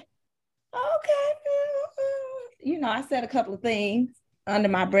like, okay. You know, I said a couple of things under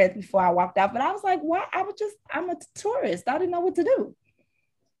my breath before I walked out, but I was like, why? I'm a tourist. I didn't know what to do.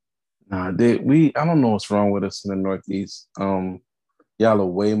 Nah, I don't know what's wrong with us in the Northeast. Y'all are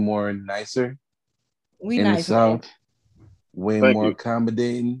way more nicer in the South, way more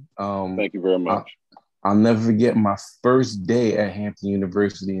accommodating. Thank you very much. I'll never forget my first day at Hampton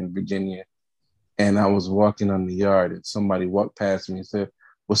University in Virginia. And I was walking on the yard and somebody walked past me and said,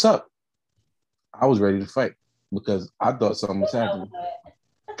 "What's up?" I was ready to fight because I thought something was happening.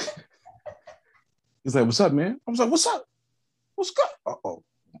 He's like, "What's up, man?" I was like, "What's up? What's good?" Uh-oh.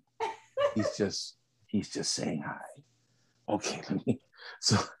 He's just saying hi. Okay.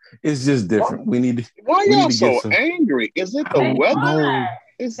 So it's just different. We need to. Why y'all so angry? Is it the weather?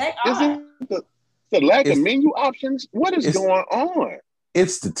 Is it the lack of menu options? What is going on?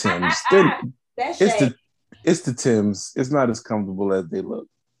 It's the Timbs. It's the Timbs. It's not as comfortable as they look.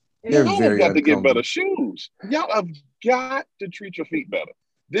 Y'all have got to get better shoes. Y'all have got to treat your feet better.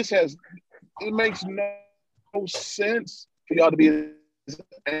 It makes no sense for y'all to be as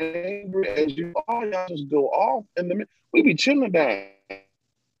angry as you are. Y'all just go off we be chilling down.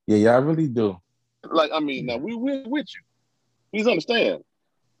 Yeah, y'all really do. Like, I mean, now we will with you. Please understand.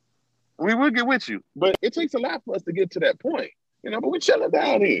 We will get with you, but it takes a lot for us to get to that point, you know. But we're chilling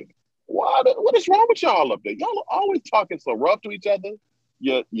down here. What is wrong with y'all up there? Y'all are always talking so rough to each other.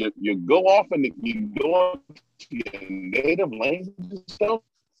 You go off and you go off to your native language and stuff.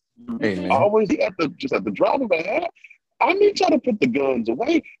 Hey, man. Always at the drop of a hat. I need y'all to put the guns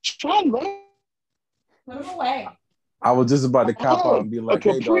away. Try to put them away. I was just about to cop out and be like,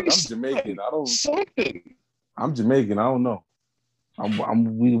 "Hey, dog, I'm Jamaican. I'm Jamaican. I don't know.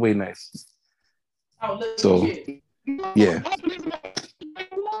 We way nice." Oh, look so, yeah.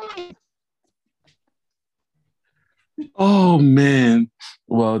 Oh man.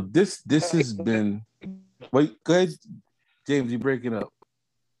 Well, this has been. Wait, go ahead, James. You breaking up?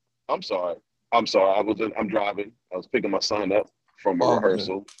 I'm sorry. I'm driving. I was picking my son up from a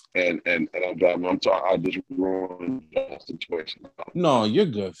rehearsal, and I'm driving. I'm sorry. I just ruined the situation. No, you're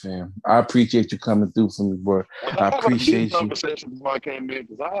good, fam. I appreciate you coming through for me, bro. I appreciate you. Conversation before I came in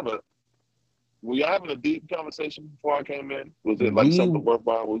because were you having a deep conversation before I came in? Was it like something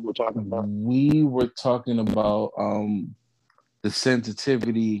worthwhile we were talking about? We were talking about the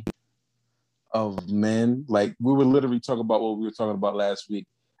sensitivity of men. Like we were literally talking about what we were talking about last week.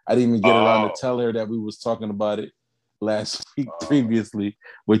 I didn't even get around to tell her that we was talking about it last week previously,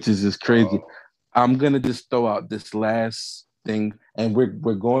 which is just crazy. I'm gonna just throw out this last thing, and we're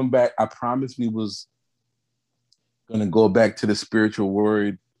going back. I promise we was gonna go back to the spiritual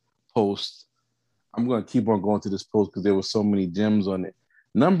word post I'm going to keep on going to this post because there were so many gems on it.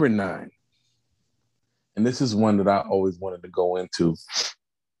 Number 9, and this is one that I always wanted to go into.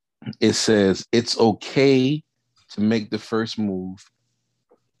 It says, it's okay to make the first move.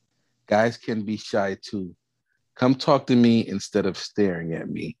 Guys can be shy too. Come talk to me instead of staring at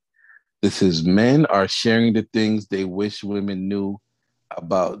me. This is men are sharing the things they wish women knew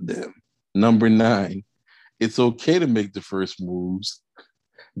about them. Number 9, it's okay to make the first moves.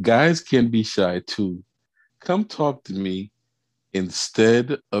 Guys can be shy too. Come talk to me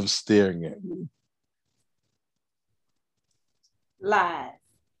instead of staring at me. Lies.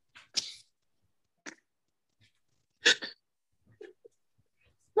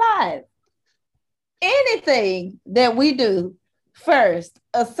 Lies. Anything that we do first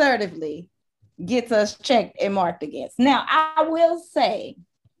assertively gets us checked and marked against. Now, I will say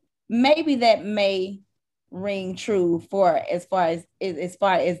maybe that may ring true for as far as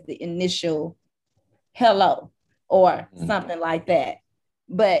the initial hello or something like that.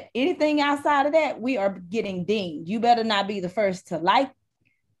 But anything outside of that, we are getting dinged. You better not be the first to like.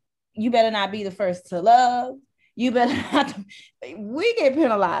 You better not be the first to love. You better not. We get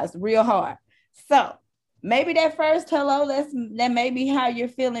penalized real hard. So maybe that first hello, that may be how you're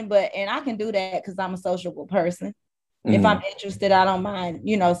feeling, and I can do that because I'm a sociable person. If I'm interested, I don't mind,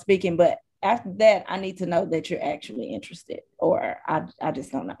 speaking. But after that, I need to know that you're actually interested, or I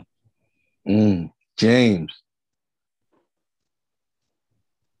just don't know. James.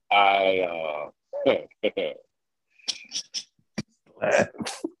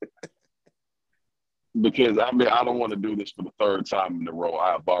 Because I don't want to do this for the third time in a row.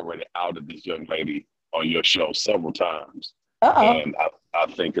 I have already outed this young lady on your show several times. And I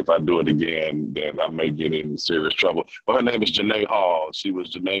think if I do it again, then I may get in serious trouble. But her name is Janae Hall.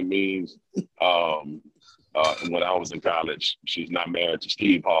 Janae Means. When I was in college, she's not married to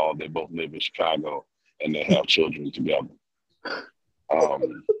Steve Hall. They both live in Chicago and they have children together.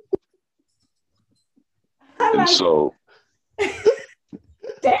 And so,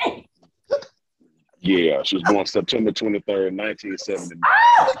 dang. Yeah, she was born September 23rd, 1979.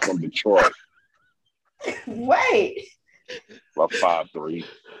 She's from Detroit. Wait. About 5'3",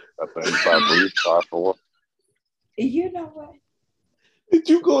 I think. 5'3", 5'4". You know what? Did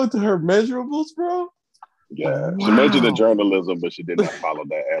you go into her measurables, bro? Yeah. Wow. She majored in journalism, but she did not follow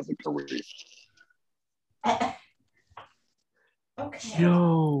that as a career. Okay.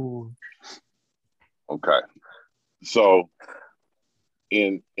 Yo. Okay. So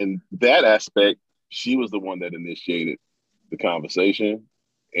in that aspect, she was the one that initiated the conversation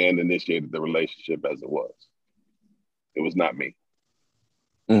and initiated the relationship as it was. It was not me.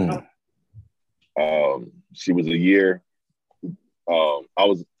 She was a year. She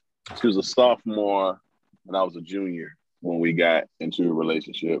was a sophomore and I was a junior when we got into a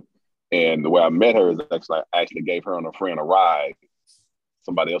relationship. And the way I met her is I actually gave her and her friend a ride,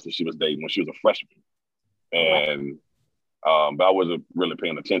 somebody else that she was dating when she was a freshman. And but I wasn't really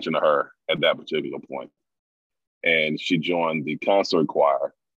paying attention to her at that particular point. And she joined the concert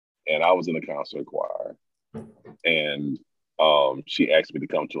choir, and I was in the concert choir. And she asked me to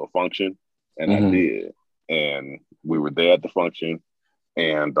come to a function, and I did. And we were there at the function,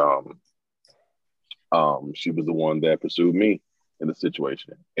 and she was the one that pursued me in the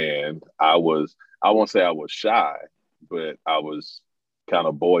situation. And I won't say I was shy, but I was kind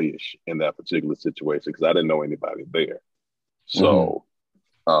of boyish in that particular situation because I didn't know anybody there. So,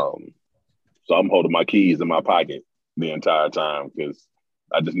 so I'm holding my keys in my pocket the entire time because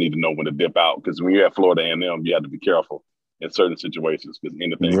I just need to know when to dip out. Because when you're at Florida A&M, you have to be careful in certain situations because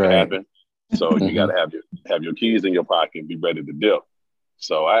anything can happen. So you got to have your keys in your pocket and be ready to dip.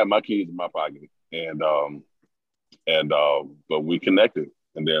 So I had my keys in my pocket, but we connected,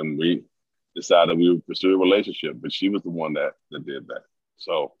 and then we decided we would pursue a relationship. But she was the one that did that.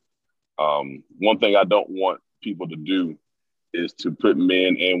 So one thing I don't want people to do is to put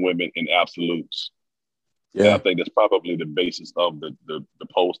men and women in absolutes. Yeah, and I think that's probably the basis of the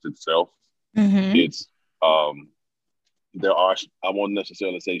post itself. It's there are, I won't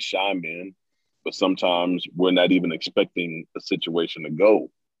necessarily say shy men, but sometimes we're not even expecting a situation to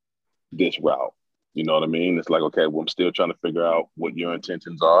go this route. You know what I mean? It's like, okay, well, I'm still trying to figure out what your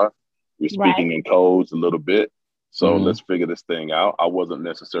intentions are. We're speaking in codes a little bit. So let's figure this thing out. I wasn't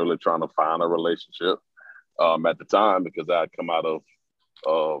necessarily trying to find a relationship at the time because I had come out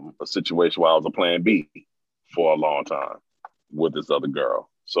of a situation where I was a plan B for a long time with this other girl.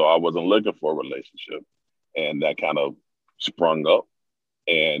 So I wasn't looking for a relationship. And that kind of sprung up.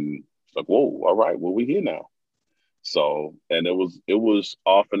 And it's like, whoa, all right, well, we here now. So, and it was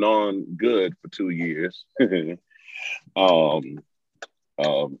off and on good for 2 years.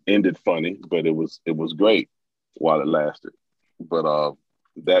 Ended funny, but it was great while it lasted. But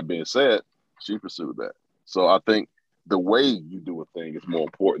that being said, she pursued that. So I think the way you do a thing is more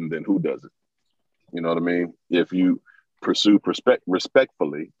important than who does it. You know what I mean? If you pursue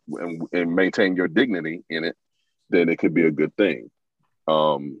respectfully and maintain your dignity in it, then it could be a good thing.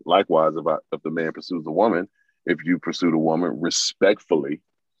 Likewise, if the man pursues a woman, if you pursue the woman respectfully,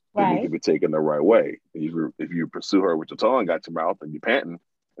 then it can be taken the right way. If you pursue her with your tongue out your mouth and you're panting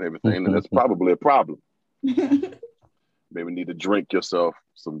and everything, then that's probably a problem. Maybe need to drink yourself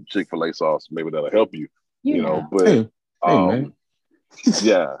some Chick-fil-A sauce. Maybe that'll help you. You know. But man.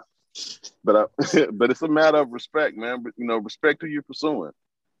 Yeah. But it's a matter of respect, man. But respect who you're pursuing,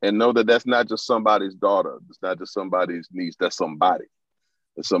 and know that that's not just somebody's daughter. It's not just somebody's niece. That's somebody.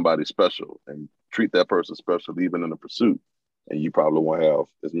 It's somebody special, and treat that person special even in the pursuit, and you probably won't have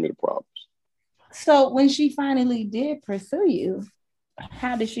as many problems. So when she finally did pursue you,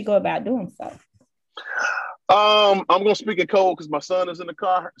 how did she go about doing so? I'm gonna speak in code because my son is in the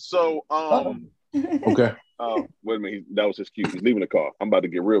car. So okay. Wait a minute, that was his cue. He's leaving the car. I'm about to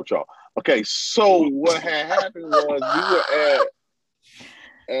get real with y'all. Okay, so what had happened was we were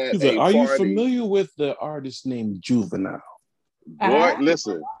at He's like, are party. you familiar with the artist named Juvenile? Boy,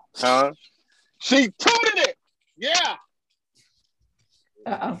 listen, huh? She tooted it. Yeah.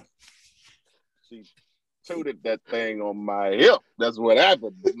 She tooted that thing on my hip. That's what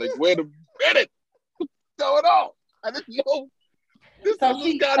happened. Like, wait a minute. What's going on? I didn't know.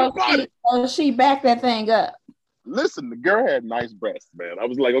 So she backed that thing up. Listen, the girl had nice breasts, man. I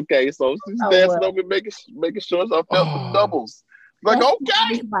was like, okay, so she's dancing over, making sure I felt the doubles. Like,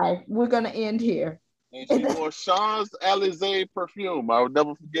 okay, we're gonna end here. And she wore Sean's Alizé perfume. I would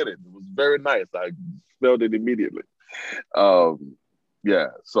never forget it. It was very nice. I smelled it immediately. Yeah,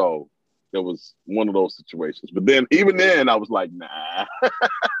 so it was one of those situations. But then, even then, I was like, nah,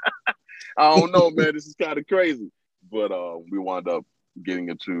 I don't know, man. This is kind of crazy. But we wound up getting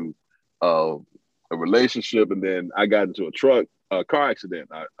into a relationship, and then I got into a car accident.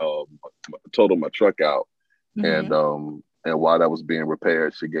 I totaled my truck out, and while that was being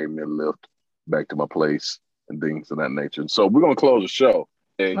repaired, she gave me a lift back to my place and things of that nature. And so we're gonna close the show,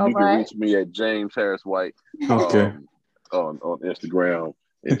 and you can reach me at James Harris White on Instagram,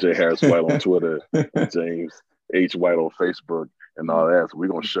 and J Harris White on Twitter, and James H White on Facebook, and all that. So we're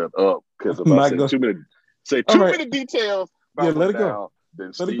gonna shut up because if I say too many details, let it go.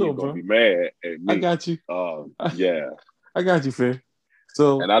 Then Steve gonna be mad at me. I got you. Yeah, I got you, Finn.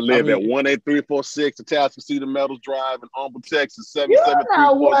 So, and I live at 18346 Itasca Cedar Meadows Drive in Humble, Texas,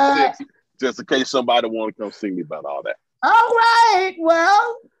 77346. Just in case somebody want to come see me about all that. All right.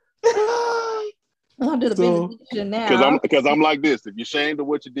 Well, I'm gonna do the business now. Because I'm like this. If you're ashamed of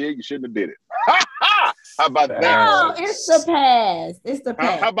what you did, you shouldn't have did it. How about that? No, it's the past. It's the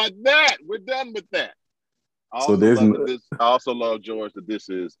past. How about that? We're done with that. I also love, George, that this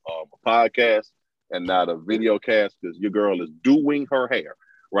is a podcast and not a video cast, because your girl is doing her hair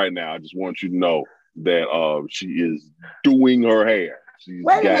right now. I just want you to know that she is doing her hair. She's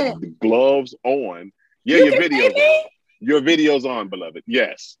got the gloves on. Yeah, your video's on, beloved.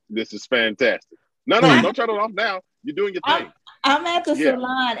 Yes, this is fantastic. No, don't turn it off now. You're doing your thing. I'm at the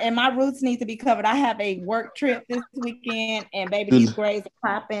salon and my roots need to be covered. I have a work trip this weekend, and baby, these braids are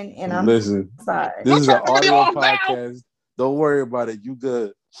popping, and I'm sorry. This is an audio podcast. Now. Don't worry about it. You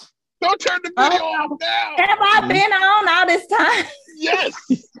good. Don't turn the video off now. Have I been on all this time? Yes.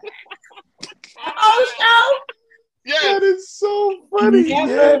 Show. Yeah. That is so funny.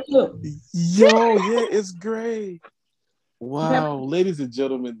 It's great. Wow, ladies and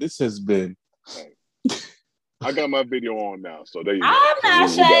gentlemen, this has been. I got my video on now, so there you go. I'm not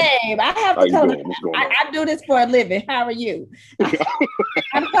ashamed. I have to color. I do this for a living. How are you?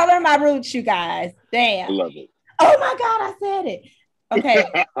 I'm coloring my roots, you guys. Damn. I love it. Oh my God, I said it. Okay,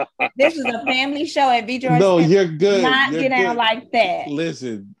 this is a family show at V. George. No, you're good. Not get out like that.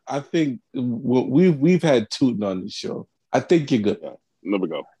 Listen, I think we've had Tootin on the show. I think you're good. There we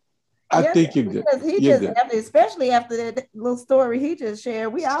go. I think you're good. Especially after that little story he just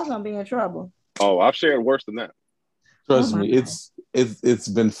shared, we all gonna be in trouble. Oh, I've shared worse than that. Trust me, it's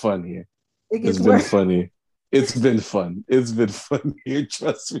been fun here. It's been funny. It's been fun. It's been fun here.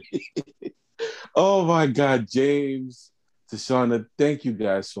 Trust me. Oh my God, James, Tashana, thank you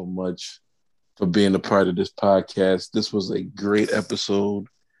guys so much for being a part of this podcast. This was a great episode.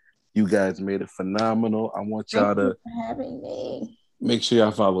 You guys made it phenomenal. I want y'all to having me. Make sure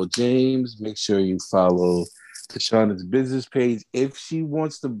y'all follow James. Make sure you follow Tashana's business page. If she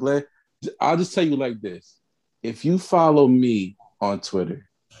wants to bless, I'll just tell you like this. If you follow me on Twitter,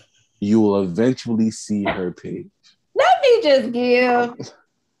 you will eventually see her page. Let me me just give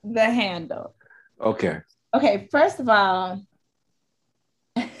the handle. Okay. Okay, first of all,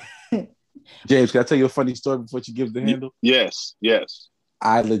 James, can I tell you a funny story before she gives the handle? Yes.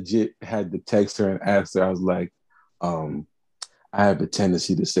 I legit had to text her and ask her. I was like, I have a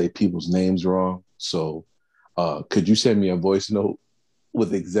tendency to say people's names wrong. So could you send me a voice note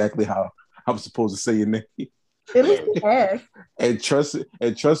with exactly how I'm supposed to say your name? At least yes.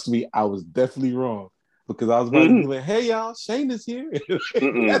 and trust me, I was definitely wrong because I was about to be like, "Hey y'all, Shane is here."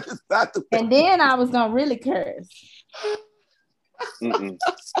 And then I was gonna really curse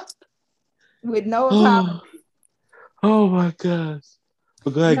with no apology. Oh my gosh!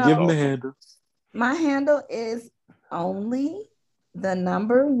 But go ahead, give him the handle. My handle is only the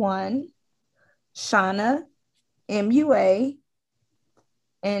number 1, Shauna MUA.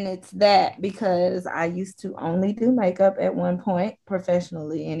 And it's that because I used to only do makeup at one point,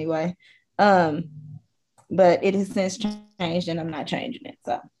 professionally anyway. But it has since changed and I'm not changing it.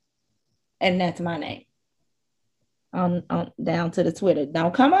 So, and that's my name. On down to the Twitter.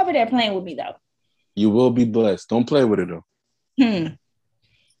 Don't come over there playing with me though. You will be blessed. Don't play with it though.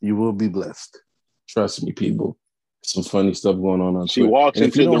 You will be blessed. Trust me, people. Some funny stuff going on She Twitter. walks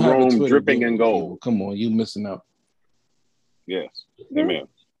into the room dripping in gold. People, come on, you missing out. Yes. Amen.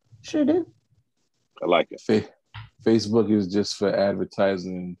 Sure do. I like it. Facebook is just for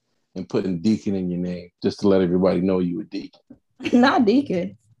advertising and putting Deacon in your name, just to let everybody know you a Deacon. Not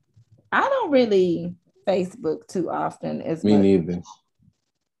Deacon. I don't really Facebook too often as Me much. neither.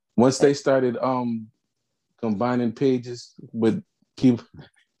 Once they started combining pages with people,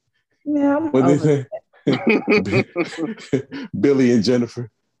 Billy and Jennifer,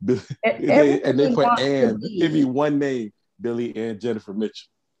 and they put Ann. Give me one name, Billy and Jennifer Mitchell.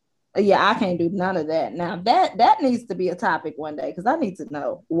 Yeah, I can't do none of that. Now that needs to be a topic one day because I need to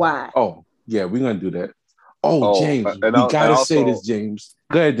know why. Oh, yeah, we're gonna do that. James, we gotta say this, James.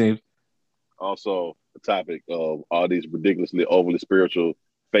 Go ahead, James. Also, the topic of all these ridiculously overly spiritual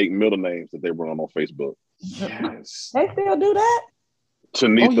fake middle names that they run on Facebook. Yes. They still do that?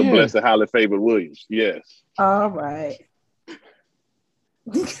 Tanitha Blessed Highly Favored Williams. Yes. All right.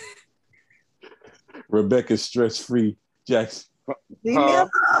 Rebecca Stress Free Jackson. Leave me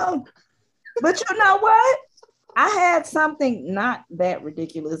alone. But you know what? I had something not that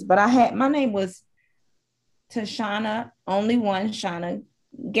ridiculous, but my name was Tashana, only one Shauna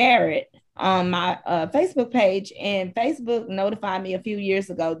Garrett on my Facebook page, and Facebook notified me a few years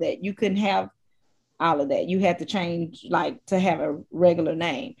ago that you couldn't have all of that. You had to change to have a regular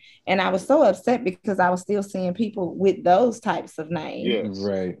name. And I was so upset because I was still seeing people with those types of names. Yes.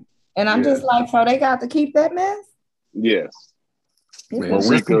 Right. And I'm just like, so they got to keep that mess? Yes.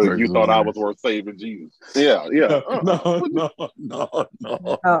 Marika, you thought I was worth saving Jesus. Yeah. No. No.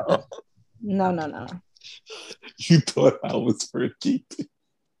 You thought I was worth keeping.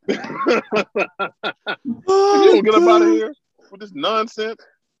 You don't get up out of here with this nonsense.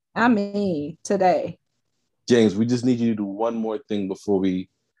 I mean, today. James, we just need you to do one more thing before we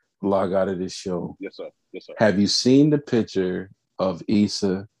log out of this show. Yes, sir. Have you seen the picture of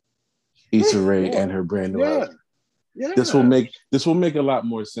Issa Rae and her brand new husband? Yeah. This will make a lot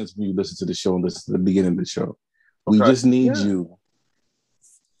more sense when you listen to the show and listen to the beginning of the show. We just need you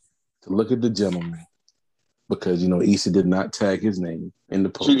to look at the gentleman because Issa did not tag his name in the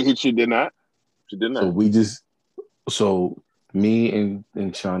post. She did not. She did not. So me and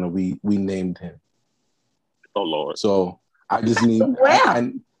Shauna, we named him. Oh Lord. So I just need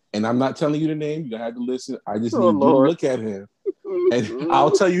and I'm not telling you the name, you don't have to listen. I just need you to look at him. And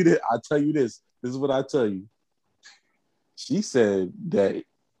I'll tell you this. This is what I tell you. She said that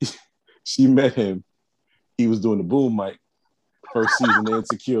she met him. He was doing the boom mic first season of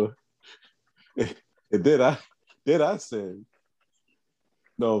Insecure. And then I said,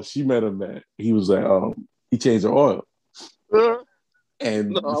 no, she met him at. He was like, he changed the oil.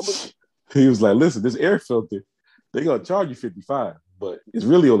 And he was like, listen, this air filter, they're gonna charge you $55, but it's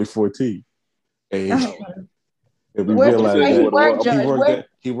really only $14. And we realized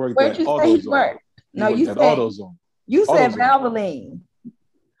he worked at AutoZone. No, you said AutoZone. You said Valvoline.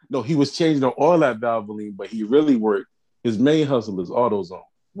 No, he was changing the oil at Valvoline, but he really worked. His main hustle is AutoZone.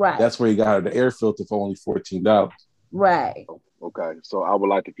 Right. That's where he got the air filter for only $14. Right. Okay. So I would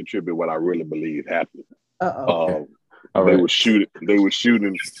like to contribute what I really believe happened. Okay. They were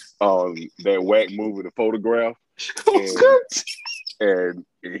shooting that whack movie, The Photograph. And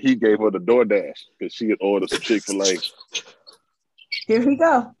he gave her the DoorDash because she had ordered some Chick-fil-A. Here we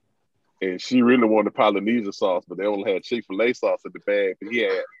go. And she really wanted Polynesian sauce, but they only had Chick-fil-A sauce in the bag. But he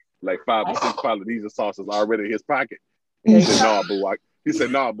had like 5 or 6 Polynesian sauces already in his pocket. He said,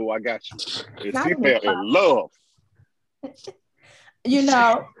 "Nah, boo, I got you." And she fell in love. You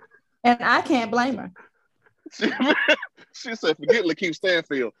know, and I can't blame her. She said, forget Lakeith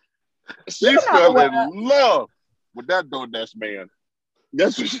Stanfield. She fell in love with that DoorDash man.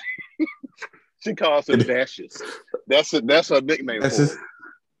 That's what she calls him Dashes. That's her nickname for him.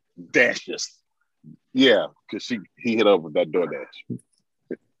 Dashes. Yeah, because he hit up with that DoorDash.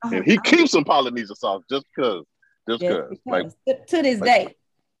 And he keeps some Polynesian sauce just because. Like, to this day.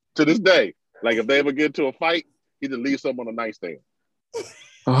 To this day. Like, if they ever get into a fight, he just leaves something on the nightstand.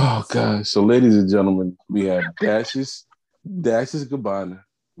 Oh, God. So, ladies and gentlemen, we have Dashes Gabbana.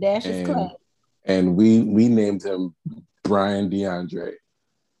 Dashes Clay. And we named him Brian DeAndre.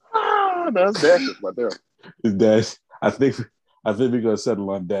 That's Dashes right there. It's Dash. I think we're gonna settle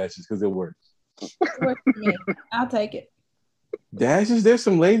on Dashes because it works. I'll take it. Dashes, there's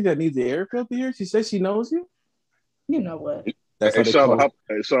some lady that needs the air filter here. She says she knows you. You know what? That's hey, Sean,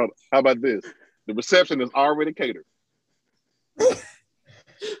 how about this? The reception is already catered.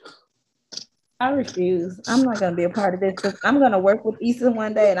 I refuse. I'm not going to be a part of this because I'm going to work with Issa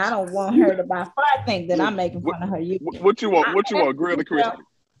one day, and I don't want her to by far think that I'm making fun of her. What you want? Grilled or crispy?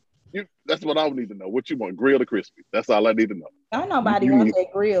 That's what I would need to know. What you want? Grilled or crispy? That's all I need to know. Don't nobody want that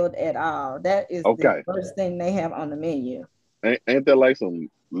grilled at all. That is the first thing they have on the menu. Ain't that like some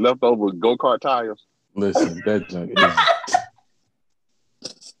leftover go-kart tires? Listen, that junk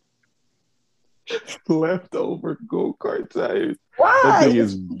is leftover go-kart tires. Why? That thing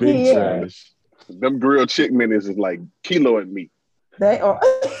is big trash. Them grilled chicken minis is like kiloing me. They are.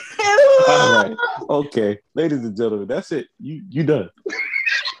 All right. Okay. Ladies and gentlemen, that's it. You done.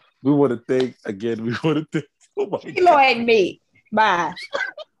 We want to thank again. Oh my kiloing me. Bye.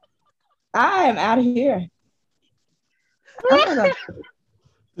 I am out of here.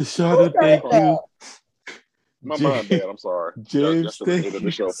 Shauna, thank you. My mind bad. I'm sorry. James, thank you.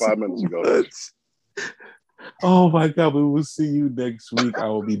 The show 5 minutes ago. Oh my God, we will see you next week. I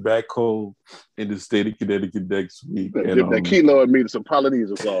will be back home in the state of Connecticut next week. Give that kilo and me to some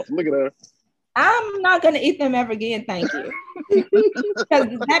Polynesian sauce. Look at her. I'm not going to eat them ever again, thank you. Because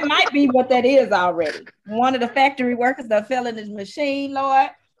that might be what that is already. One of the factory workers that fell in his machine,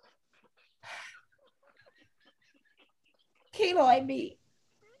 Lord. Kilo ain't me.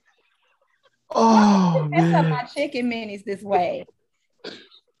 Oh, mess man. up my chicken minis this way.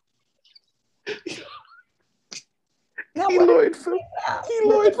 Keloid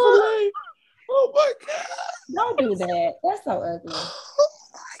fillet. Oh my God. Don't do that. That's so ugly.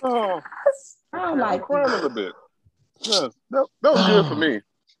 Oh, I don't like crying a little bit. Yeah, that was good for me.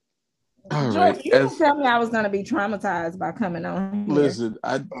 All George, right. you didn't tell me I was going to be traumatized by coming on here. Listen,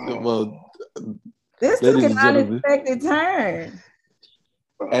 this took an unexpected turn.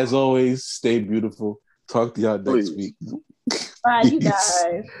 As always, stay beautiful. Talk to y'all next week. Bye, you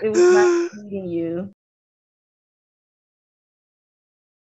guys. It was nice meeting you.